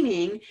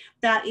training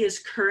that is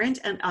current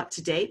and up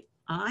to date,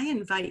 I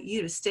invite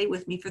you to stay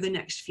with me for the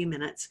next few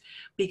minutes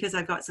because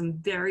I've got some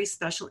very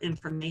special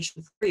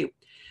information for you.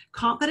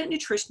 Confident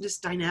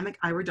Nutritionist Dynamic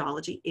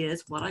Iridology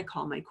is what I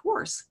call my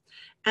course.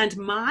 And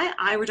my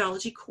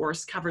iridology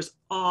course covers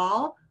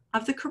all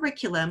of the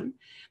curriculum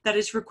that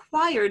is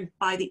required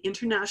by the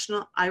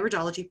International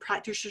Iridology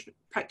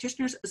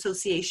Practitioners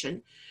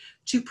Association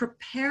to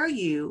prepare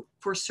you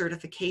for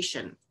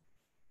certification.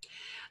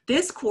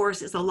 This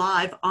course is a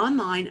live,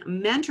 online,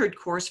 mentored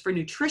course for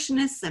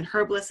nutritionists and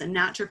herbalists and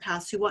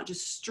naturopaths who want to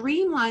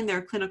streamline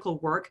their clinical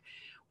work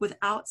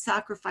without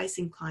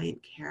sacrificing client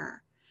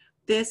care.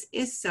 This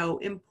is so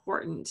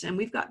important. And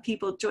we've got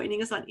people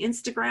joining us on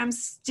Instagram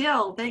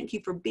still. Thank you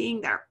for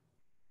being there.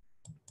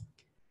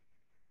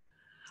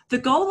 The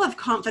goal of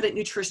Confident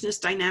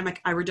Nutritionist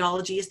Dynamic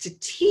Iridology is to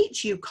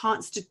teach you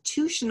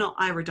constitutional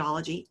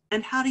iridology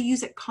and how to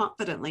use it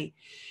confidently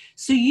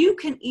so you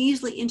can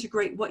easily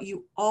integrate what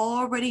you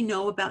already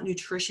know about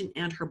nutrition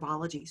and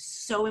herbology.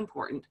 So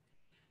important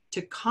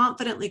to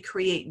confidently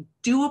create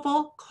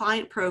doable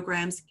client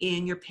programs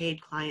in your paid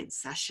client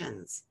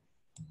sessions.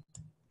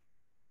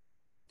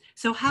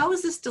 So how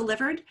is this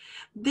delivered?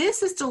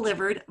 This is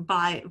delivered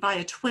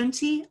via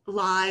 20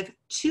 live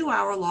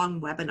 2-hour-long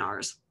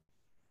webinars.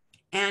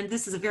 And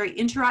this is a very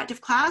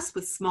interactive class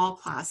with small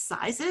class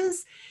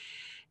sizes.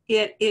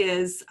 It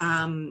is,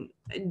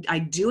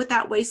 I do it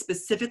that way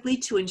specifically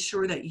to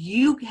ensure that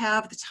you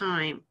have the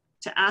time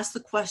to ask the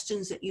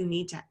questions that you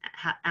need to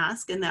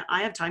ask and that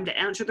I have time to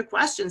answer the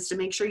questions to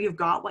make sure you've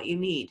got what you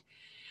need.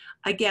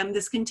 Again,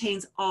 this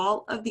contains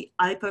all of the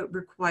IPA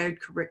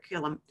required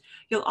curriculum.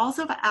 You'll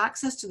also have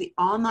access to the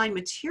online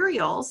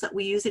materials that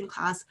we use in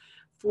class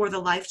for the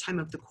lifetime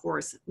of the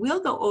course. We'll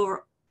go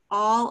over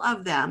all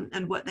of them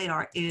and what they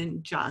are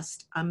in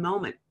just a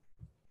moment.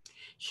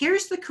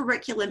 Here's the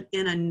curriculum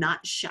in a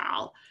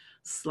nutshell.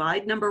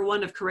 Slide number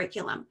 1 of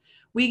curriculum.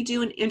 We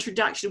do an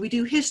introduction. We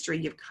do history.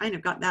 You've kind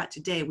of got that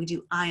today. We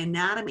do eye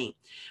anatomy.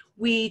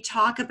 We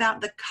talk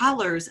about the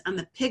colors and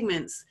the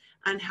pigments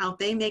and how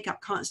they make up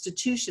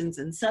constitutions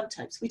and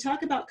subtypes. We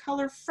talk about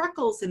color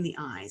freckles in the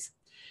eyes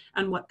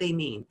and what they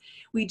mean.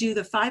 We do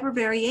the fiber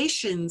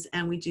variations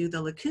and we do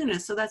the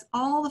lacunas. So that's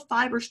all the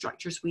fiber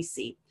structures we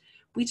see.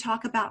 We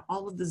talk about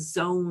all of the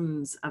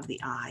zones of the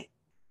eye.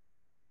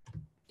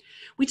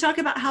 We talk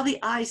about how the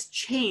eyes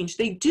change.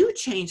 They do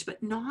change,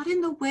 but not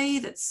in the way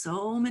that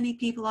so many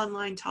people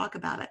online talk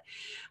about it.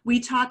 We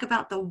talk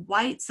about the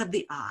whites of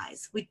the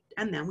eyes,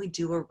 and then we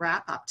do a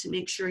wrap up to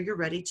make sure you're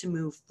ready to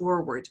move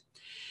forward.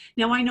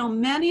 Now, I know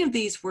many of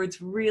these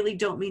words really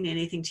don't mean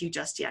anything to you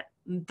just yet.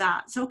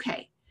 That's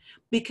okay,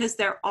 because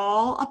they're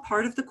all a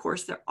part of the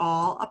course. They're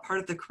all a part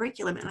of the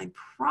curriculum, and I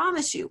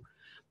promise you,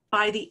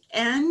 by the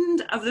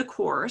end of the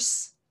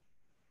course,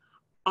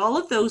 all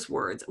of those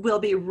words will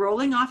be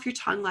rolling off your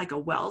tongue like a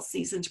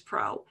well-seasoned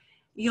pro.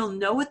 You'll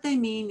know what they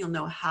mean. You'll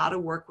know how to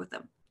work with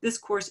them. This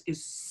course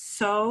is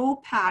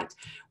so packed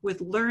with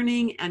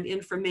learning and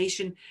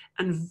information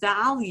and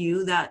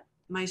value that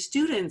my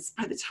students,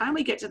 by the time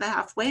we get to the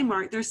halfway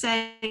mark, they're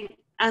saying,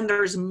 and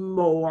there's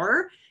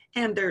more,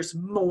 and there's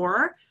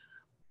more.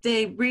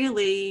 They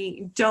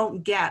really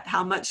don't get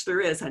how much there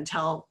is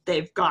until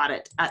they've got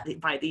it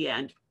by the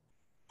end.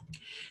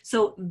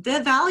 So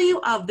the value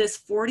of this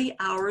 40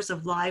 hours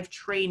of live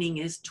training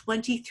is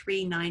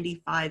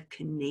 $23.95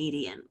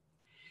 Canadian.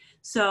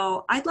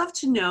 So I'd love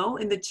to know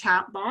in the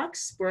chat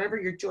box, wherever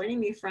you're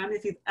joining me from,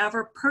 if you've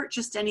ever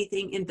purchased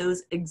anything in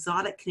those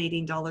exotic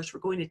Canadian dollars.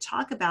 We're going to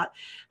talk about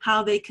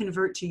how they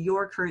convert to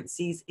your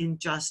currencies in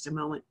just a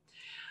moment.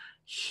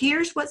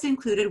 Here's what's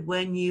included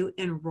when you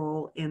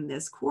enroll in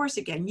this course.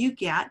 Again, you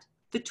get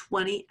the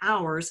 20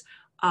 hours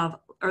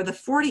or the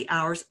 40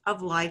 hours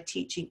of live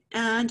teaching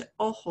and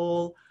a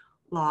whole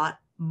lot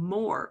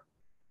more.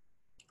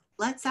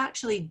 Let's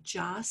actually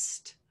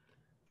just,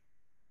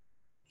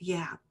 you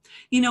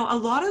know, a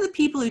lot of the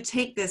people who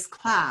take this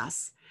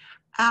class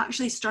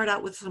actually start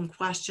out with some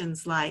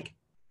questions like,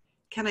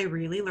 can I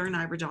really learn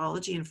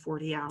iridology in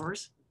 40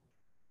 hours?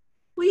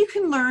 Well, you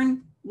can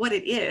learn what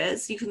it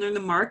is, you can learn the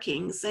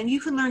markings, and you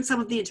can learn some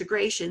of the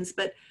integrations,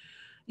 but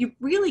you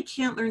really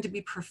can't learn to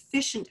be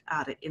proficient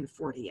at it in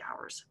 40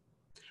 hours.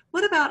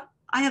 What about,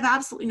 I have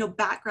absolutely no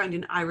background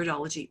in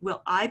iridology.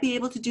 Will I be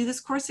able to do this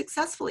course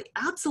successfully?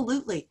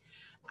 Absolutely.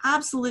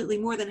 Absolutely.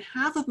 More than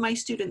half of my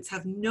students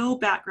have no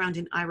background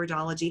in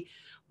iridology.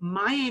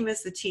 My aim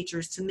as the teacher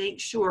is to make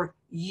sure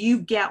you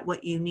get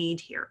what you need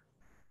here.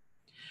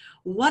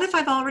 What if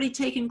I've already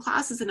taken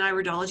classes in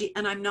iridology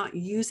and I'm not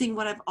using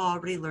what I've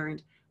already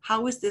learned?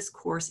 How is this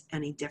course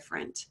any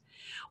different?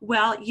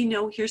 Well, you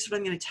know, here's what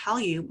I'm going to tell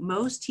you.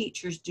 Most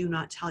teachers do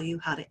not tell you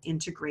how to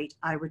integrate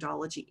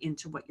iridology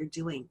into what you're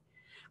doing.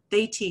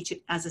 They teach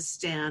it as a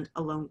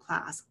stand-alone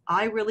class.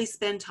 I really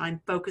spend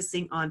time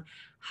focusing on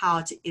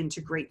how to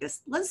integrate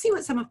this. Let's see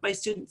what some of my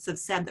students have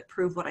said that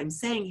prove what I'm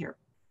saying here.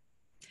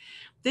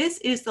 This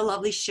is the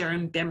lovely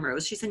Sharon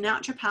Bimrose. She's a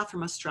naturopath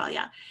from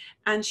Australia.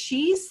 And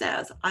she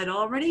says, I'd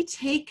already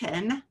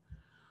taken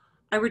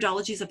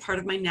iridology as a part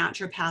of my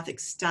naturopathic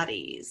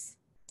studies.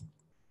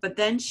 But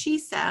then she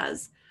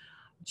says,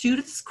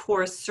 Judith's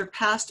course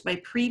surpassed my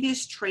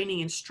previous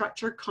training in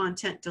structure,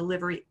 content,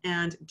 delivery,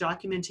 and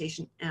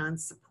documentation and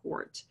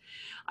support.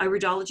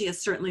 Iridology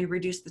has certainly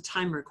reduced the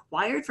time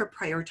required for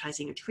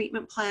prioritizing a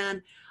treatment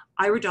plan.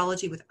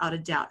 Iridology, without a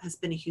doubt, has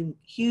been a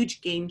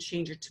huge game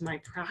changer to my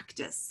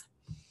practice.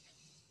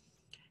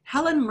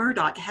 Helen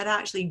Murdoch had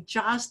actually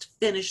just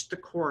finished the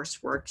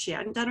coursework. She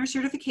hadn't done her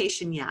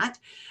certification yet,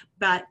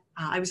 but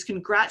I was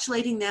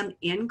congratulating them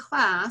in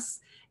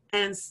class,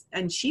 and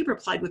she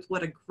replied with,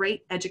 what a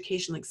great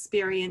educational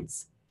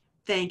experience.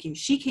 Thank you.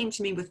 She came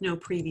to me with no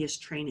previous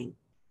training.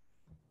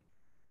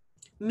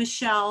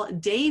 Michelle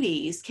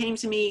Davies came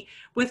to me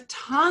with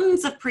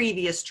tons of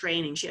previous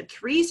training. She had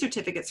 3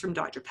 certificates from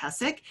Dr.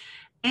 Pesic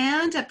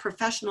and a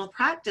professional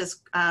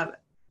practice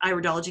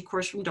iridology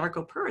course from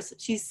Darko Puris.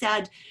 She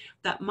said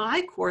that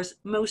my course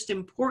most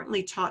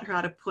importantly taught her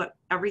how to put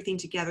everything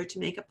together to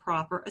make a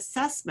proper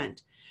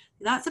assessment.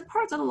 That's a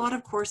part that a lot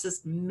of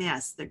courses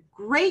miss. They're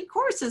great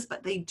courses,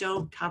 but they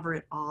don't cover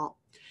it all.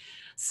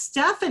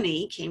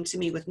 Stephanie came to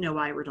me with no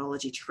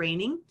iridology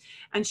training,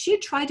 and she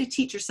had tried to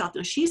teach herself.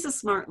 Now, she's a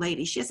smart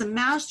lady. She has a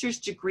master's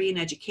degree in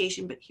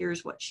education, but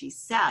here's what she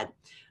said.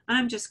 And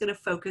I'm just going to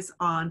focus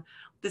on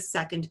the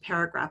second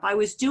paragraph. I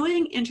was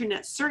doing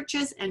internet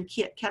searches and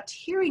kept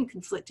hearing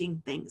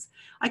conflicting things.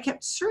 I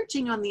kept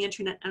searching on the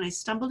internet and I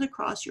stumbled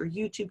across your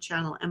YouTube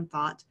channel and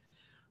thought,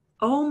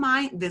 oh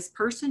my, this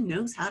person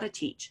knows how to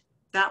teach.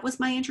 That was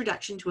my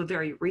introduction to a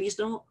very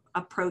reasonable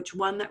approach,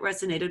 one that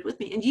resonated with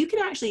me. And you can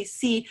actually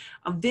see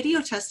a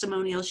video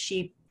testimonial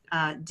she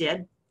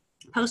did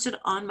posted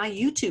on my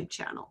YouTube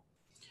channel.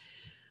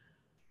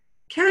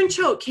 Karen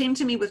Choate came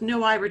to me with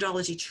no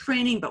iridology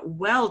training, but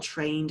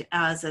well-trained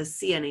as a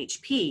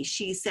CNHP.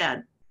 She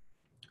said,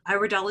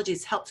 iridology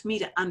has helped me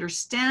to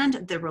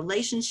understand the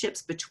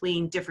relationships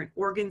between different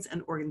organs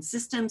and organ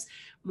systems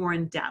more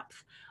in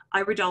depth.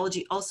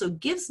 Iridology also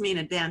gives me an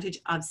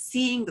advantage of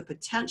seeing the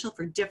potential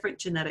for different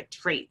genetic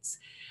traits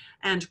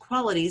and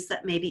qualities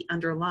that may be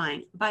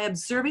underlying. By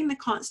observing the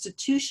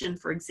constitution,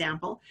 for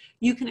example,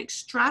 you can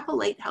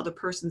extrapolate how the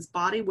person's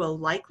body will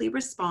likely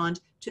respond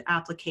to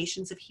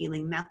applications of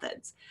healing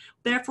methods.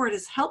 Therefore, it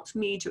has helped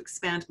me to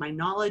expand my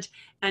knowledge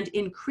and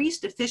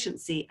increased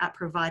efficiency at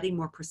providing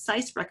more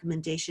precise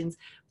recommendations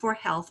for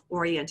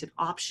health-oriented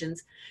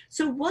options.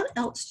 So what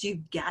else do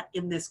you get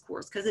in this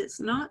course? Because it's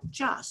not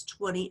just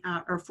 20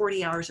 or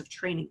 40 hours of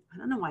training. I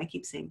don't know why I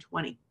keep saying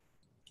 20.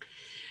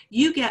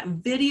 You get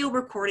video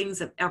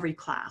recordings of every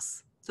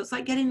class. So it's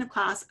like getting the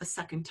class a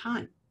second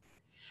time.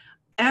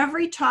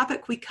 Every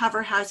topic we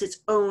cover has its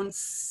own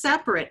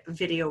separate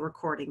video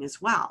recording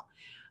as well.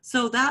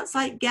 So that's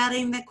like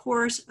getting the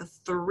course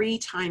 3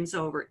 times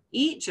over.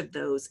 Each of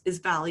those is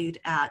valued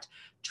at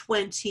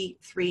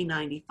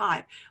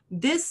 $23.95.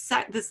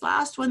 This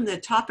last one, the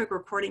topic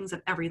recordings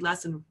of every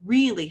lesson,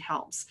 really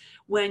helps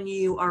when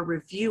you are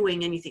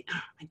reviewing and you think,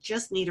 oh, I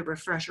just need a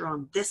refresher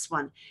on this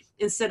one.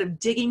 Instead of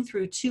digging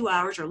through 2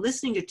 hours or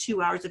listening to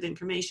 2 hours of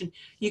information,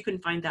 you can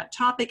find that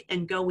topic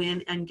and go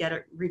in and get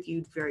it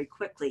reviewed very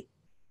quickly.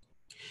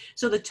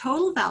 So the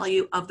total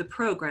value of the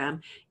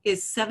program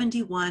is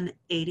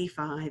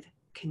 $71.85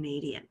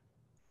 Canadian.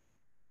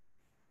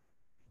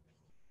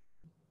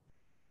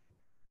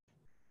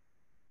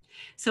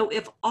 So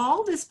if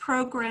all this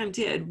program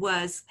did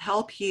was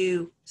help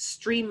you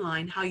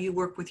streamline how you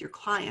work with your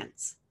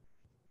clients,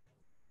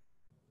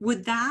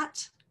 would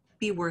that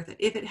be worth it?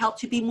 If it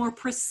helped you be more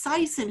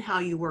precise in how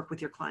you work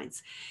with your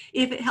clients,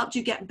 if it helped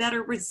you get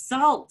better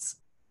results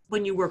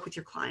when you work with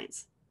your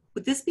clients,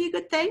 would this be a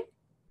good thing?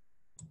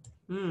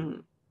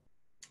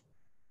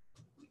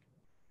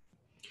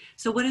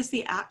 So what is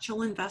the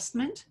actual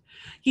investment?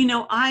 You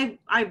know, I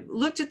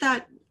looked at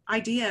that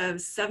idea of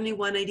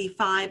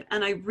 $71.85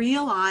 and I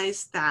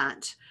realized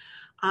that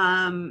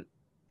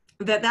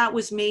that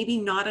was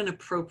maybe not an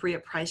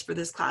appropriate price for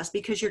this class,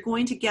 because you're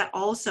going to get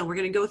also, we're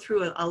going to go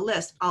through a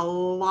list, a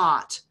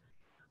lot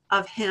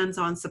of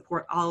hands-on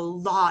support, a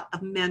lot of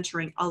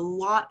mentoring, a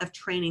lot of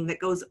training that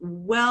goes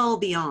well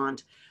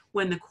beyond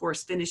when the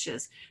course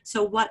finishes.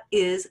 So what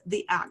is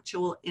the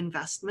actual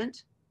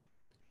investment?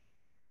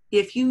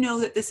 If you know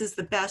that this is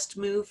the best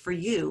move for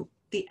you,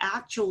 the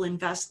actual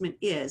investment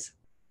is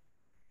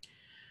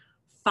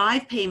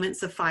 5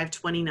 payments of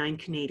 $529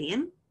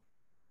 Canadian,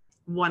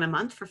 one a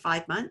month for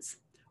 5 months,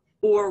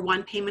 or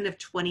one payment of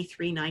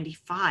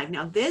 $23.95.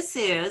 Now this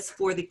is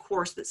for the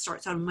course that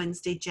starts on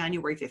Wednesday,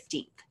 January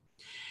 15th.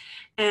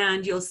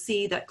 And you'll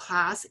see that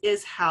class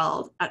is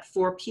held at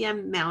 4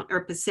 p.m.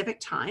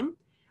 Pacific time,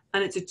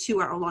 and it's a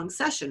 2-hour-long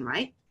session,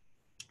 right?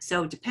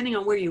 So depending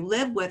on where you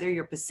live, whether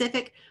you're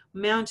Pacific,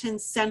 Mountain,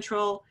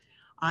 Central,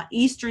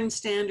 Eastern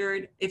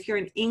Standard, if you're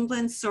in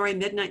England, sorry,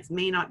 midnights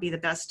may not be the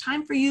best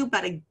time for you,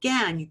 but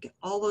again, you get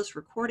all those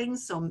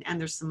recordings, and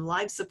there's some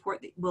live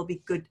support that will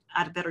be good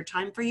at a better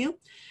time for you.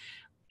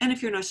 And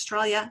if you're in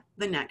Australia,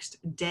 the next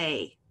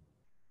day.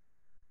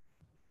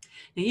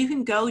 Now you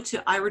can go to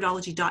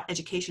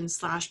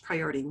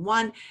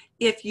iridology.education/priority1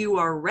 if you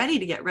are ready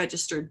to get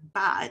registered,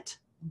 but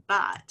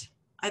I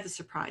have a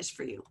surprise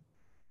for you.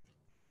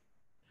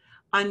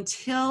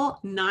 Until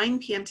 9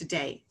 p.m.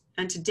 today,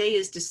 and today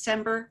is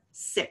December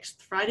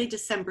 6th, Friday,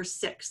 December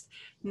 6th,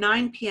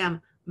 9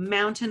 p.m.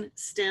 Mountain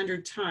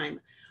Standard Time,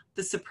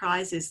 the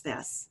surprise is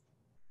this.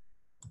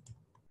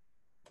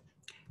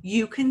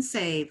 You can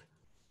save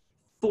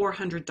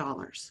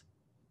 $400.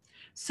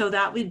 So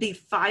that would be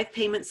 5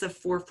 payments of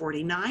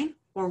 $449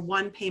 or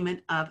 1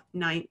 payment of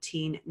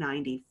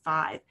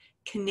 $19.95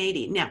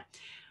 Canadian. Now,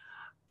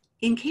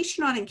 in case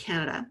you're not in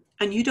Canada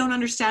and you don't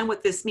understand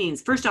what this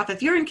means, first off,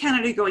 if you're in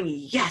Canada, you're going,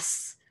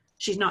 yes,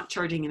 she's not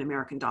charging in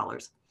American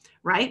dollars,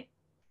 right?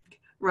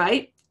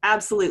 Right?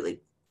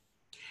 Absolutely.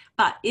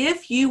 But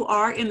if you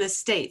are in the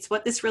States,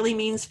 what this really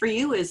means for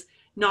you is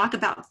knock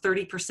about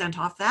 30%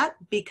 off that,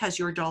 because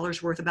your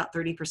dollar's worth about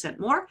 30%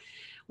 more.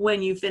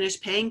 When you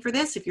finish paying for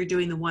this, if you're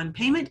doing the one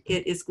payment,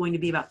 it is going to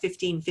be about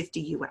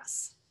 $15.50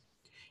 US.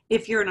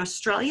 If you're in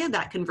Australia,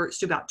 that converts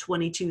to about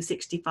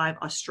 $22.65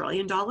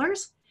 Australian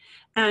dollars.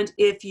 And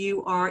if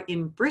you are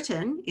in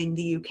Britain, in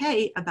the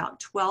UK,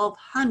 about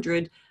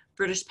 1,200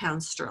 British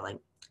pounds sterling.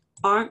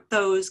 Aren't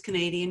those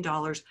Canadian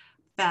dollars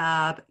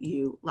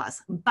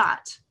fabulous?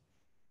 But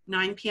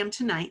 9 p.m.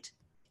 tonight,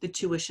 the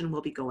tuition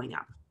will be going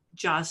up,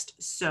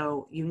 just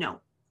so you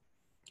know.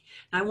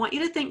 Now, I want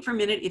you to think for a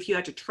minute if you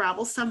had to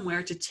travel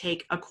somewhere to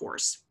take a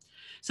course.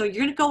 So you're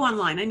going to go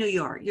online. I know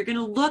you are. You're going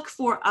to look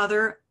for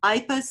other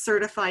IPA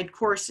certified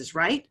courses,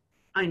 right?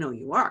 I know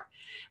you are.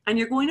 And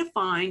you're going to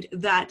find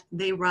that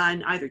they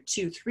run either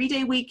 2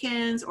 3-day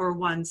weekends or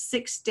 1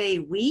 6-day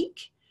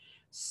week.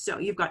 So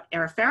you've got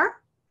airfare,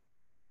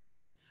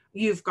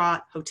 you've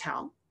got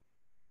hotel,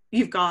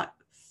 you've got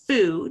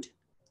food,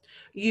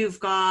 you've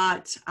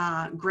got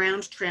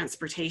ground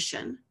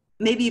transportation,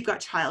 maybe you've got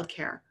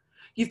childcare.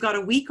 You've got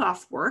a week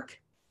off work,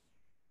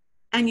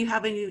 and you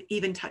haven't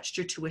even touched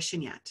your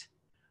tuition yet.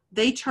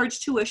 They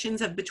charge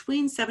tuitions of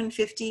between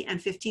 $750 and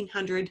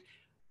 $1,500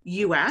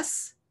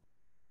 US,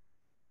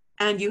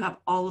 and you have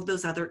all of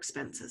those other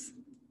expenses.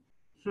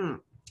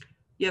 You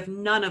have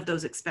none of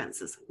those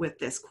expenses with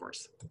this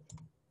course.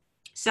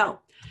 So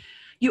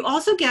you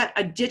also get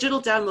a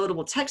digital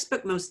downloadable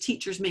textbook. Most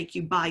teachers make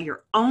you buy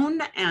your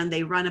own, and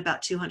they run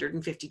about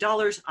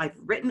 $250. I've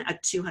written a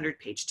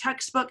 200-page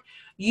textbook.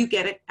 You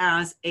get it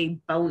as a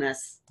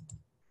bonus.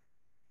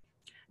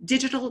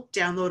 Digital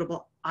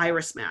downloadable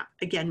iris map.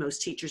 Again,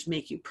 most teachers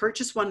make you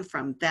purchase one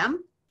from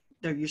them.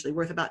 They're usually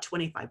worth about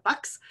 25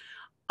 bucks.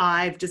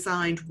 I've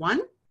designed one,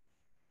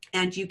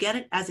 and you get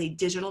it as a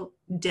digital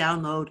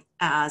download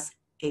as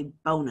a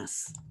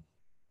bonus.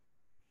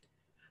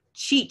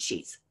 Cheat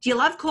sheets. Do you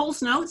love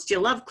Cole's Notes? Do you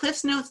love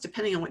Cliff's Notes?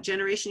 Depending on what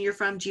generation you're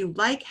from, do you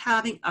like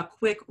having a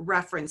quick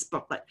reference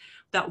booklet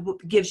that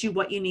gives you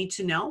what you need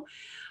to know?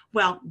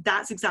 Well,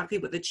 that's exactly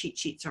what the cheat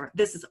sheets are.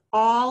 This is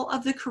all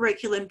of the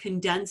curriculum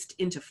condensed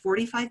into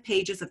 45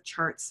 pages of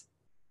charts.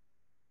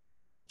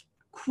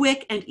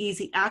 Quick and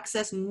easy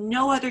access.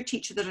 No other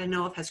teacher that I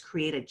know of has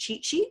created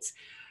cheat sheets.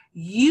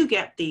 You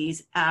get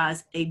these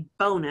as a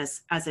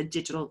bonus, as a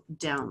digital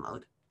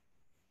download.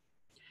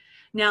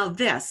 Now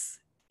this,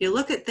 you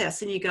look at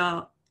this and you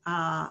go,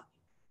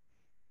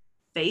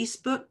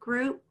 Facebook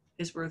group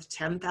is worth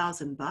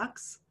 10,000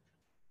 bucks.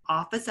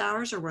 Office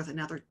hours are worth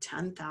another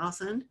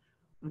 10,000.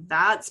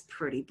 That's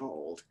pretty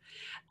bold.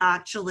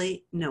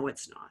 Actually, no,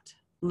 it's not.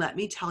 Let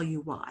me tell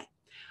you why.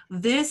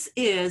 This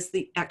is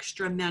the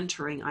extra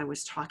mentoring I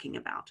was talking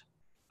about.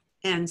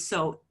 And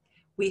so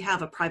we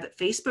have a private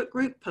Facebook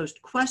group,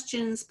 post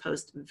questions,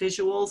 post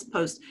visuals,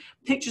 post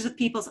pictures of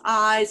people's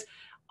eyes,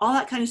 all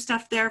that kind of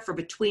stuff there for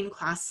between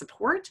class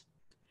support.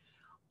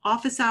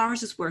 Office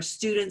hours is where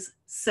students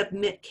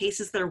submit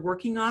cases they're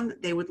working on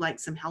that they would like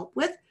some help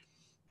with.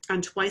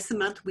 And twice a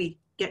month, we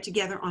get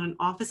together on an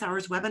office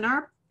hours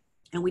webinar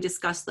and we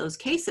discuss those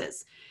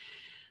cases.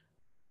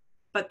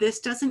 But this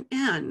doesn't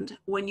end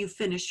when you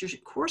finish your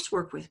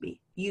coursework with me.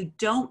 You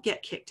don't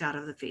get kicked out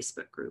of the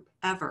Facebook group,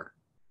 ever.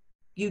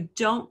 You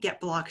don't get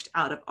blocked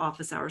out of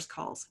office hours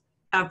calls,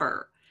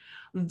 ever.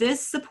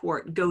 This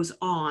support goes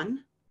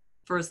on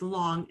for as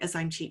long as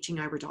I'm teaching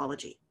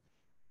iridology.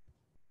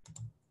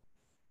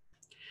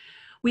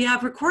 We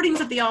have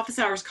recordings of the office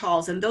hours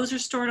calls, and those are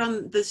stored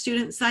on the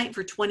student site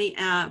for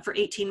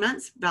 18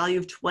 months, value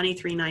of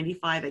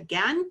 $23.95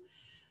 again.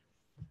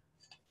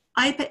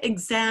 IPA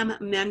exam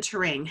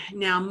mentoring.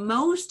 Now,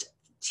 most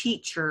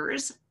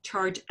teachers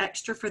charge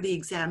extra for the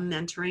exam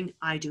mentoring.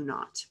 I do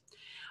not.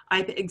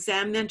 IPA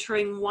exam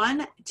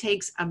mentoring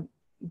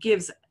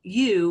gives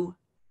you,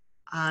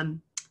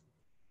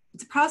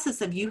 it's a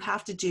process of you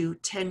have to do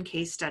 10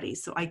 case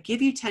studies. So I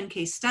give you 10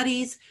 case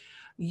studies,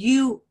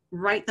 you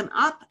write them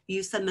up,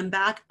 you send them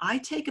back. I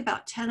take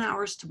about 10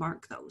 hours to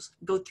mark those,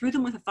 go through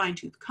them with a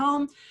fine-tooth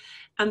comb,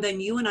 and then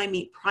you and I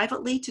meet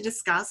privately to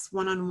discuss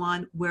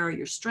one-on-one, where are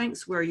your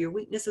strengths, where are your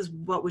weaknesses,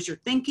 what was your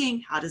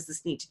thinking, how does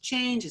this need to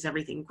change, is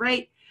everything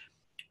great,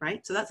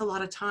 right? So that's a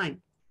lot of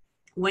time.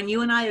 When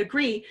you and I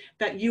agree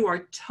that you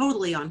are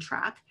totally on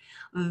track,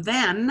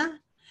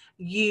 then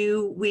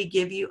we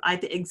give you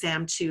IPA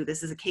exam 2.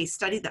 This is a case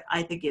study that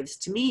IPA gives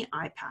to me.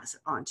 I pass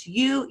it on to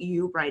you.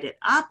 You write it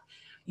up.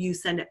 You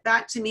send it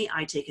back to me.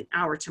 I take an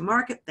hour to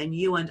mark it. Then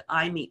you and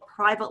I meet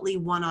privately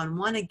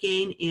one-on-one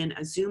again in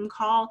a Zoom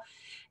call,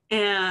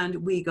 and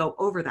we go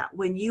over that.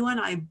 When you and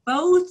I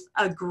both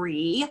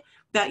agree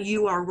that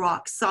you are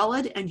rock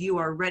solid and you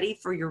are ready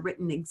for your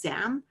written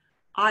exam,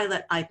 I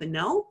let IPA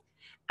know.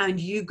 And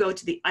you go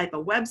to the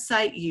IPA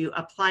website, you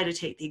apply to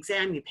take the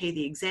exam, you pay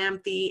the exam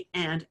fee,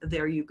 and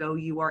there you go.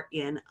 You are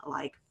in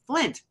like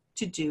Flint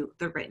to do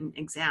the written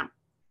exam.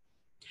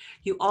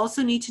 You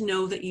also need to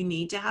know that you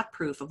need to have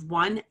proof of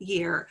 1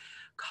 year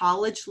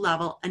college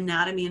level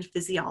anatomy and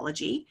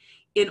physiology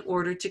in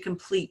order to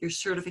complete your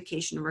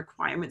certification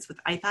requirements with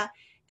IPA.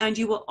 And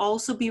you will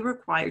also be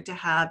required to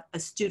have a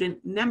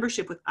student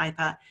membership with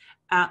IPA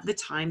at the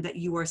time that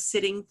you are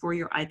sitting for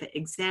your IPA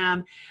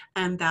exam,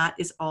 and that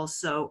is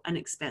also an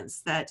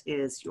expense that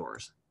is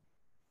yours.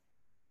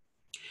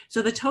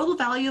 So the total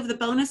value of the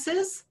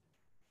bonuses,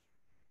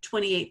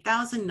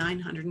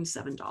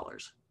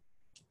 $28,907.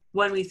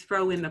 When we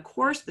throw in the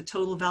course, the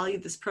total value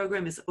of this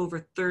program is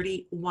over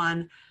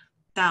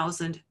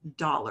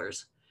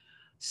 $31,000.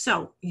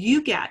 So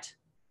you get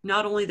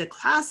not only the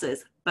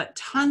classes, but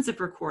tons of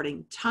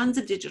recording, tons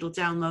of digital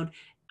download,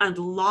 and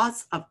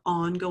lots of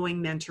ongoing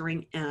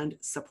mentoring and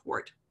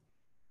support.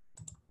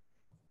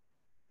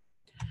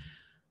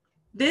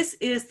 This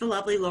is the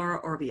lovely Laura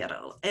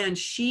Orvieto, and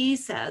she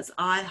says,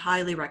 I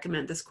highly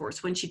recommend this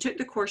course. When she took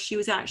the course, she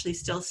was actually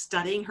still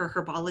studying her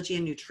herbology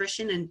and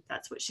nutrition, and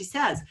that's what she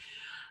says.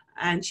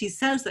 And she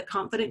says that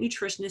Confident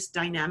Nutritionist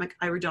Dynamic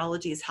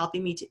Iridology is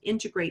helping me to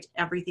integrate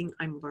everything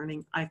I'm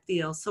learning. I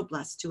feel so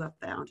blessed to have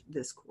found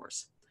this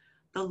course.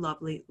 The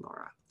lovely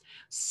Laura.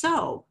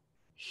 So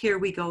here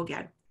we go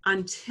again.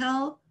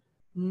 Until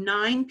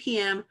 9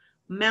 p.m.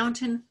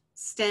 Mountain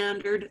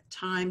Standard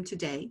Time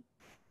today,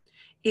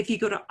 if you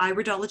go to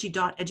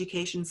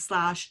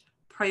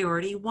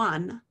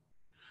iridology.education/priority1,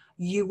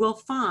 you will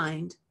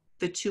find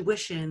the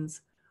tuitions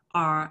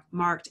are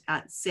marked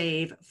at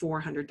save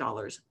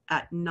 $400.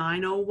 At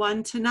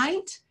 9:01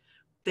 tonight,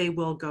 they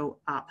will go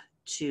up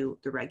to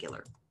the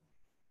regular.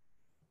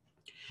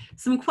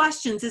 Some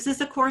questions. Is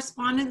this a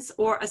correspondence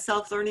or a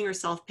self-learning or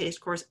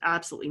self-paced course?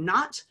 Absolutely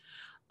not.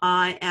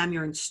 I am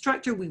your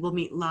instructor. We will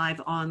meet live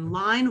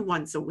online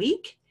once a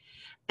week,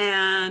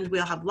 and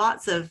we'll have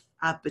lots of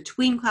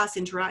between class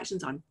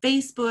interactions on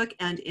Facebook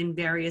and in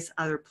various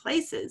other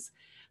places.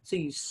 So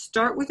you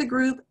start with a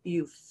group,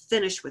 you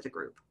finish with a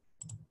group.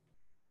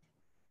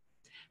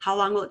 How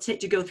long will it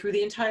take to go through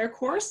the entire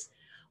course?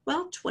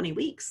 Well, 20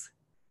 weeks,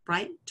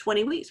 right?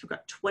 20 weeks, we've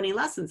got 20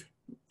 lessons.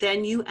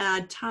 Then you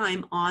add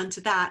time onto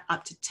that,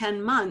 up to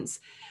 10 months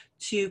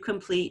to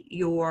complete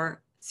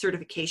your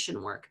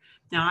certification work.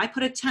 Now, I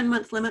put a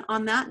 10-month limit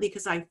on that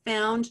because I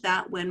found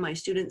that when my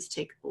students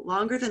take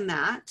longer than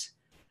that,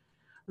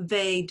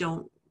 they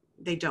won't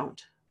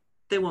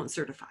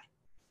certify.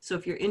 So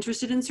if you're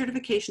interested in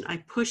certification, I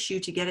push you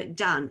to get it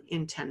done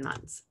in 10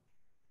 months.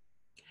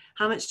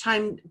 How much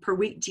time per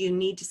week do you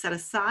need to set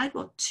aside?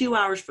 Well, 2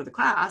 hours for the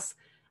class,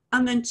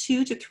 and then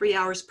 2 to 3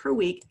 hours per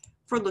week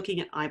for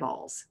looking at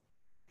eyeballs.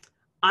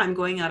 I'm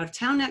going out of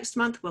town next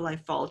month. Will I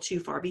fall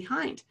too far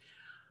behind?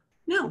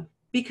 No,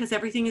 because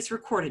everything is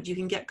recorded. You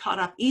can get caught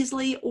up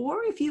easily,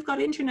 or if you've got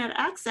internet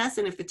access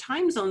and if the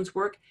time zones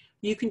work,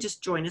 you can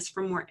just join us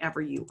from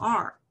wherever you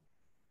are.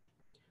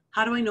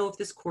 How do I know if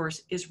this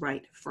course is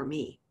right for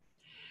me?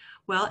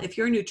 Well, if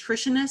you're a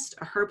nutritionist,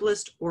 a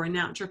herbalist, or a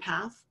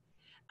naturopath,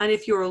 and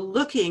if you're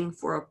looking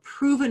for a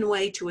proven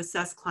way to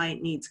assess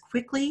client needs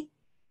quickly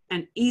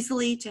and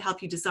easily to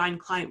help you design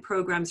client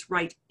programs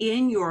right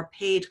in your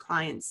paid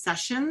client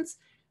sessions,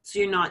 so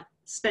you're not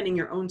spending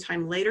your own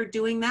time later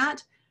doing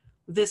that,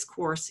 this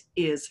course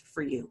is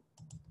for you.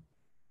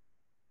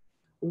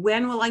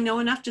 When will I know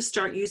enough to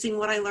start using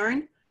what I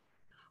learned?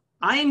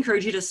 I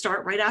encourage you to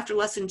start right after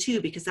lesson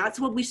 2, because that's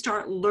when we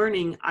start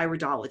learning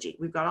iridology.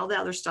 We've got all the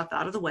other stuff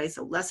out of the way.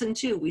 So lesson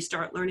 2, we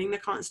start learning the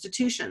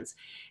constitutions,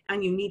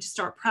 and you need to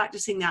start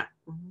practicing that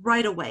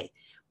right away,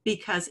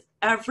 because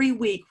every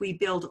week we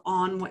build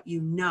on what you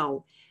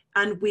know,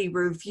 and we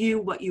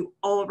review what you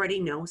already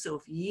know. So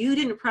if you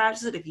didn't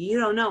practice it, if you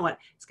don't know it,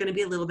 it's going to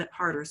be a little bit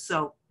harder.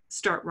 So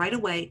start right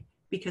away,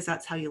 because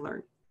that's how you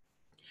learn.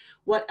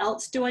 What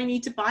else do I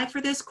need to buy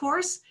for this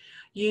course?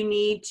 You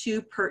need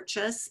to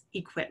purchase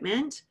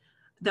equipment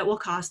that will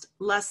cost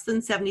less than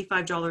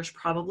 $75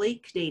 probably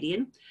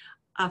Canadian,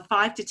 a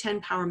 5 to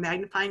 10 power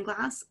magnifying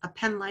glass, a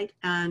pen light,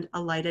 and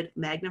a lighted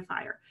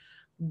magnifier.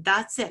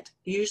 That's it.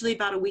 Usually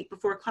about a week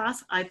before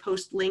class, I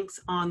post links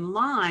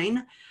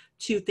online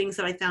to things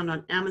that I found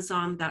on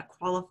Amazon that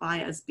qualify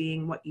as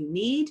being what you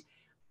need,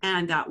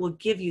 and that will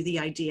give you the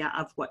idea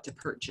of what to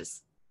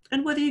purchase.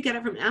 And whether you get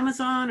it from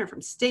Amazon or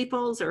from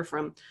Staples or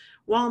from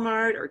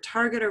Walmart or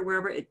Target or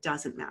wherever, it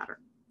doesn't matter.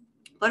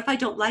 But if I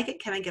don't like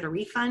it, can I get a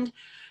refund?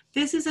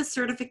 This is a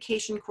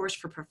certification course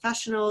for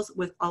professionals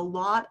with a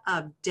lot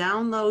of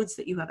downloads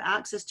that you have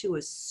access to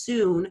as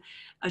soon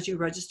as you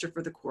register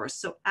for the course.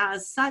 So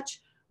as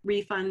such,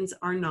 refunds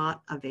are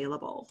not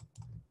available.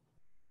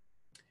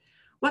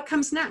 What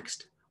comes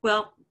next?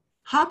 Well,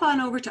 hop on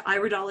over to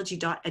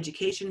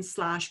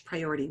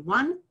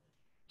iridology.education/priority1.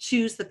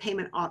 Choose the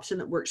payment option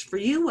that works for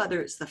you,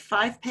 whether it's the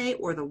 5-pay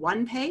or the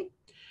 1-pay.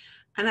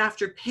 And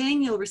after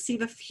paying, you'll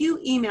receive a few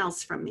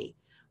emails from me.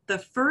 The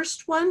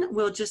first one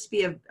will just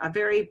be a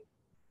very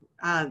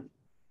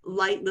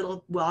light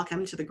little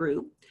welcome to the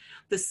group.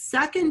 The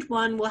second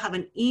one will have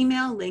an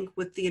email link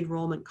with the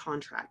enrollment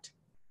contract.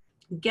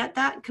 Get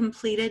that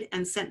completed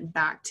and sent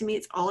back to me.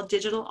 It's all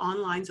digital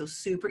online, so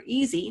super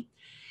easy.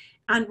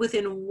 And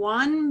within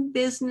 1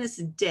 business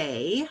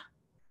day,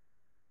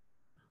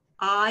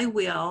 I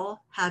will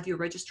have your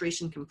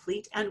registration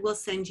complete and will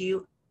send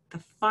you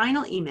the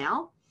final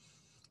email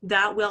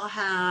that will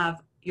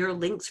have your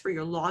links for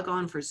your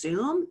log-on for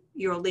Zoom,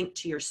 your link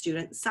to your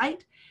student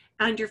site,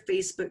 and your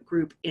Facebook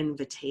group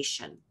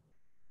invitation.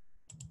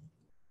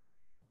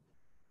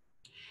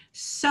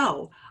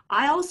 So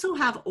I also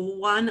have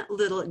one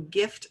little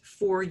gift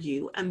for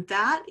you, and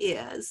that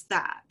is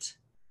that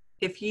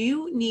if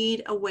you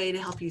need a way to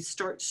help you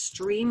start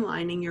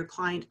streamlining your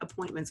client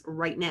appointments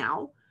right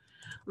now,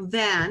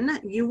 then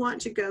you want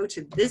to go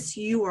to this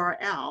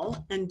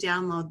URL and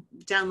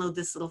download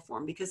this little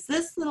form, because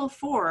this little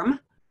form,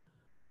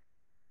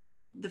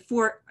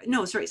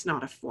 it's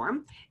not a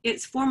form.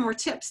 It's 4 more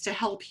tips to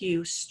help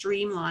you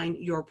streamline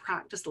your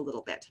practice a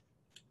little bit.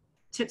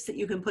 Tips that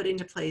you can put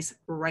into place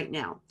right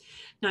now.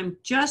 Now, I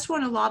just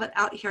want to lob it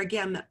out here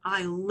again that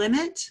I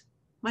limit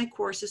my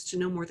courses to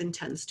no more than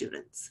 10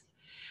 students.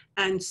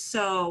 And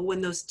so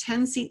when those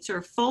 10 seats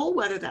are full,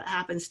 whether that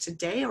happens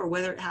today or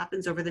whether it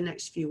happens over the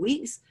next few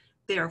weeks,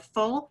 they are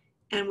full,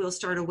 and we'll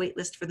start a wait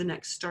list for the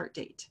next start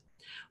date.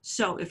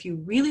 So if you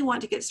really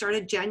want to get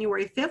started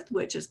January 5th,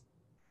 which is a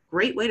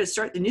great way to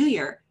start the new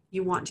year,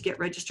 you want to get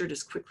registered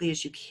as quickly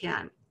as you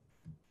can.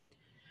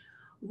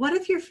 What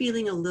if you're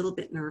feeling a little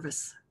bit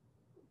nervous?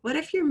 What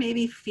if you're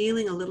maybe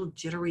feeling a little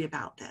jittery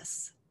about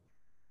this?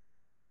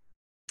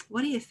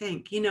 What do you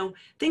think? You know,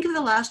 think of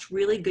the last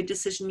really good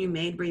decision you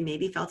made where you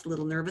maybe felt a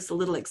little nervous, a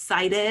little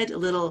excited, a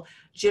little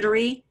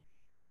jittery.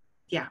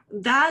 Yeah,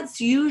 that's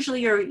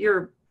usually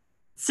your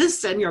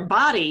system, your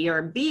body,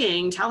 your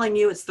being telling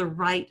you it's the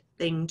right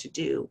thing to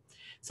do.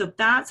 So if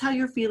that's how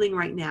you're feeling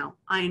right now,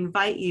 I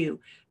invite you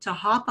to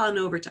hop on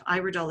over to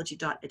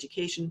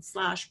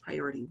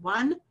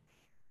iridology.education/priority1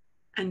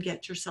 and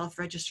get yourself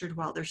registered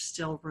while there's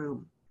still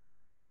room.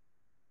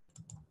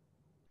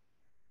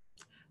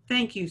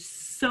 Thank you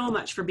so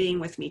much for being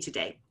with me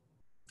today.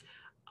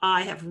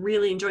 I have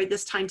really enjoyed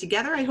this time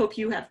together. I hope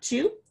you have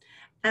too.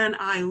 And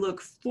I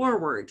look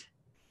forward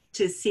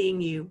to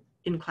seeing you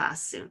in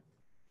class soon.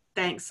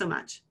 Thanks so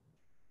much.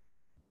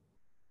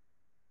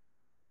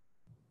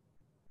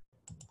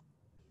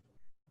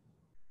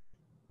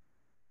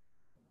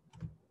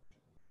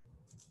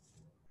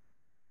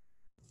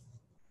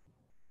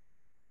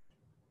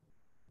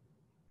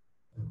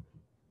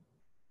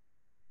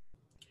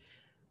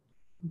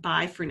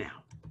 Bye for now.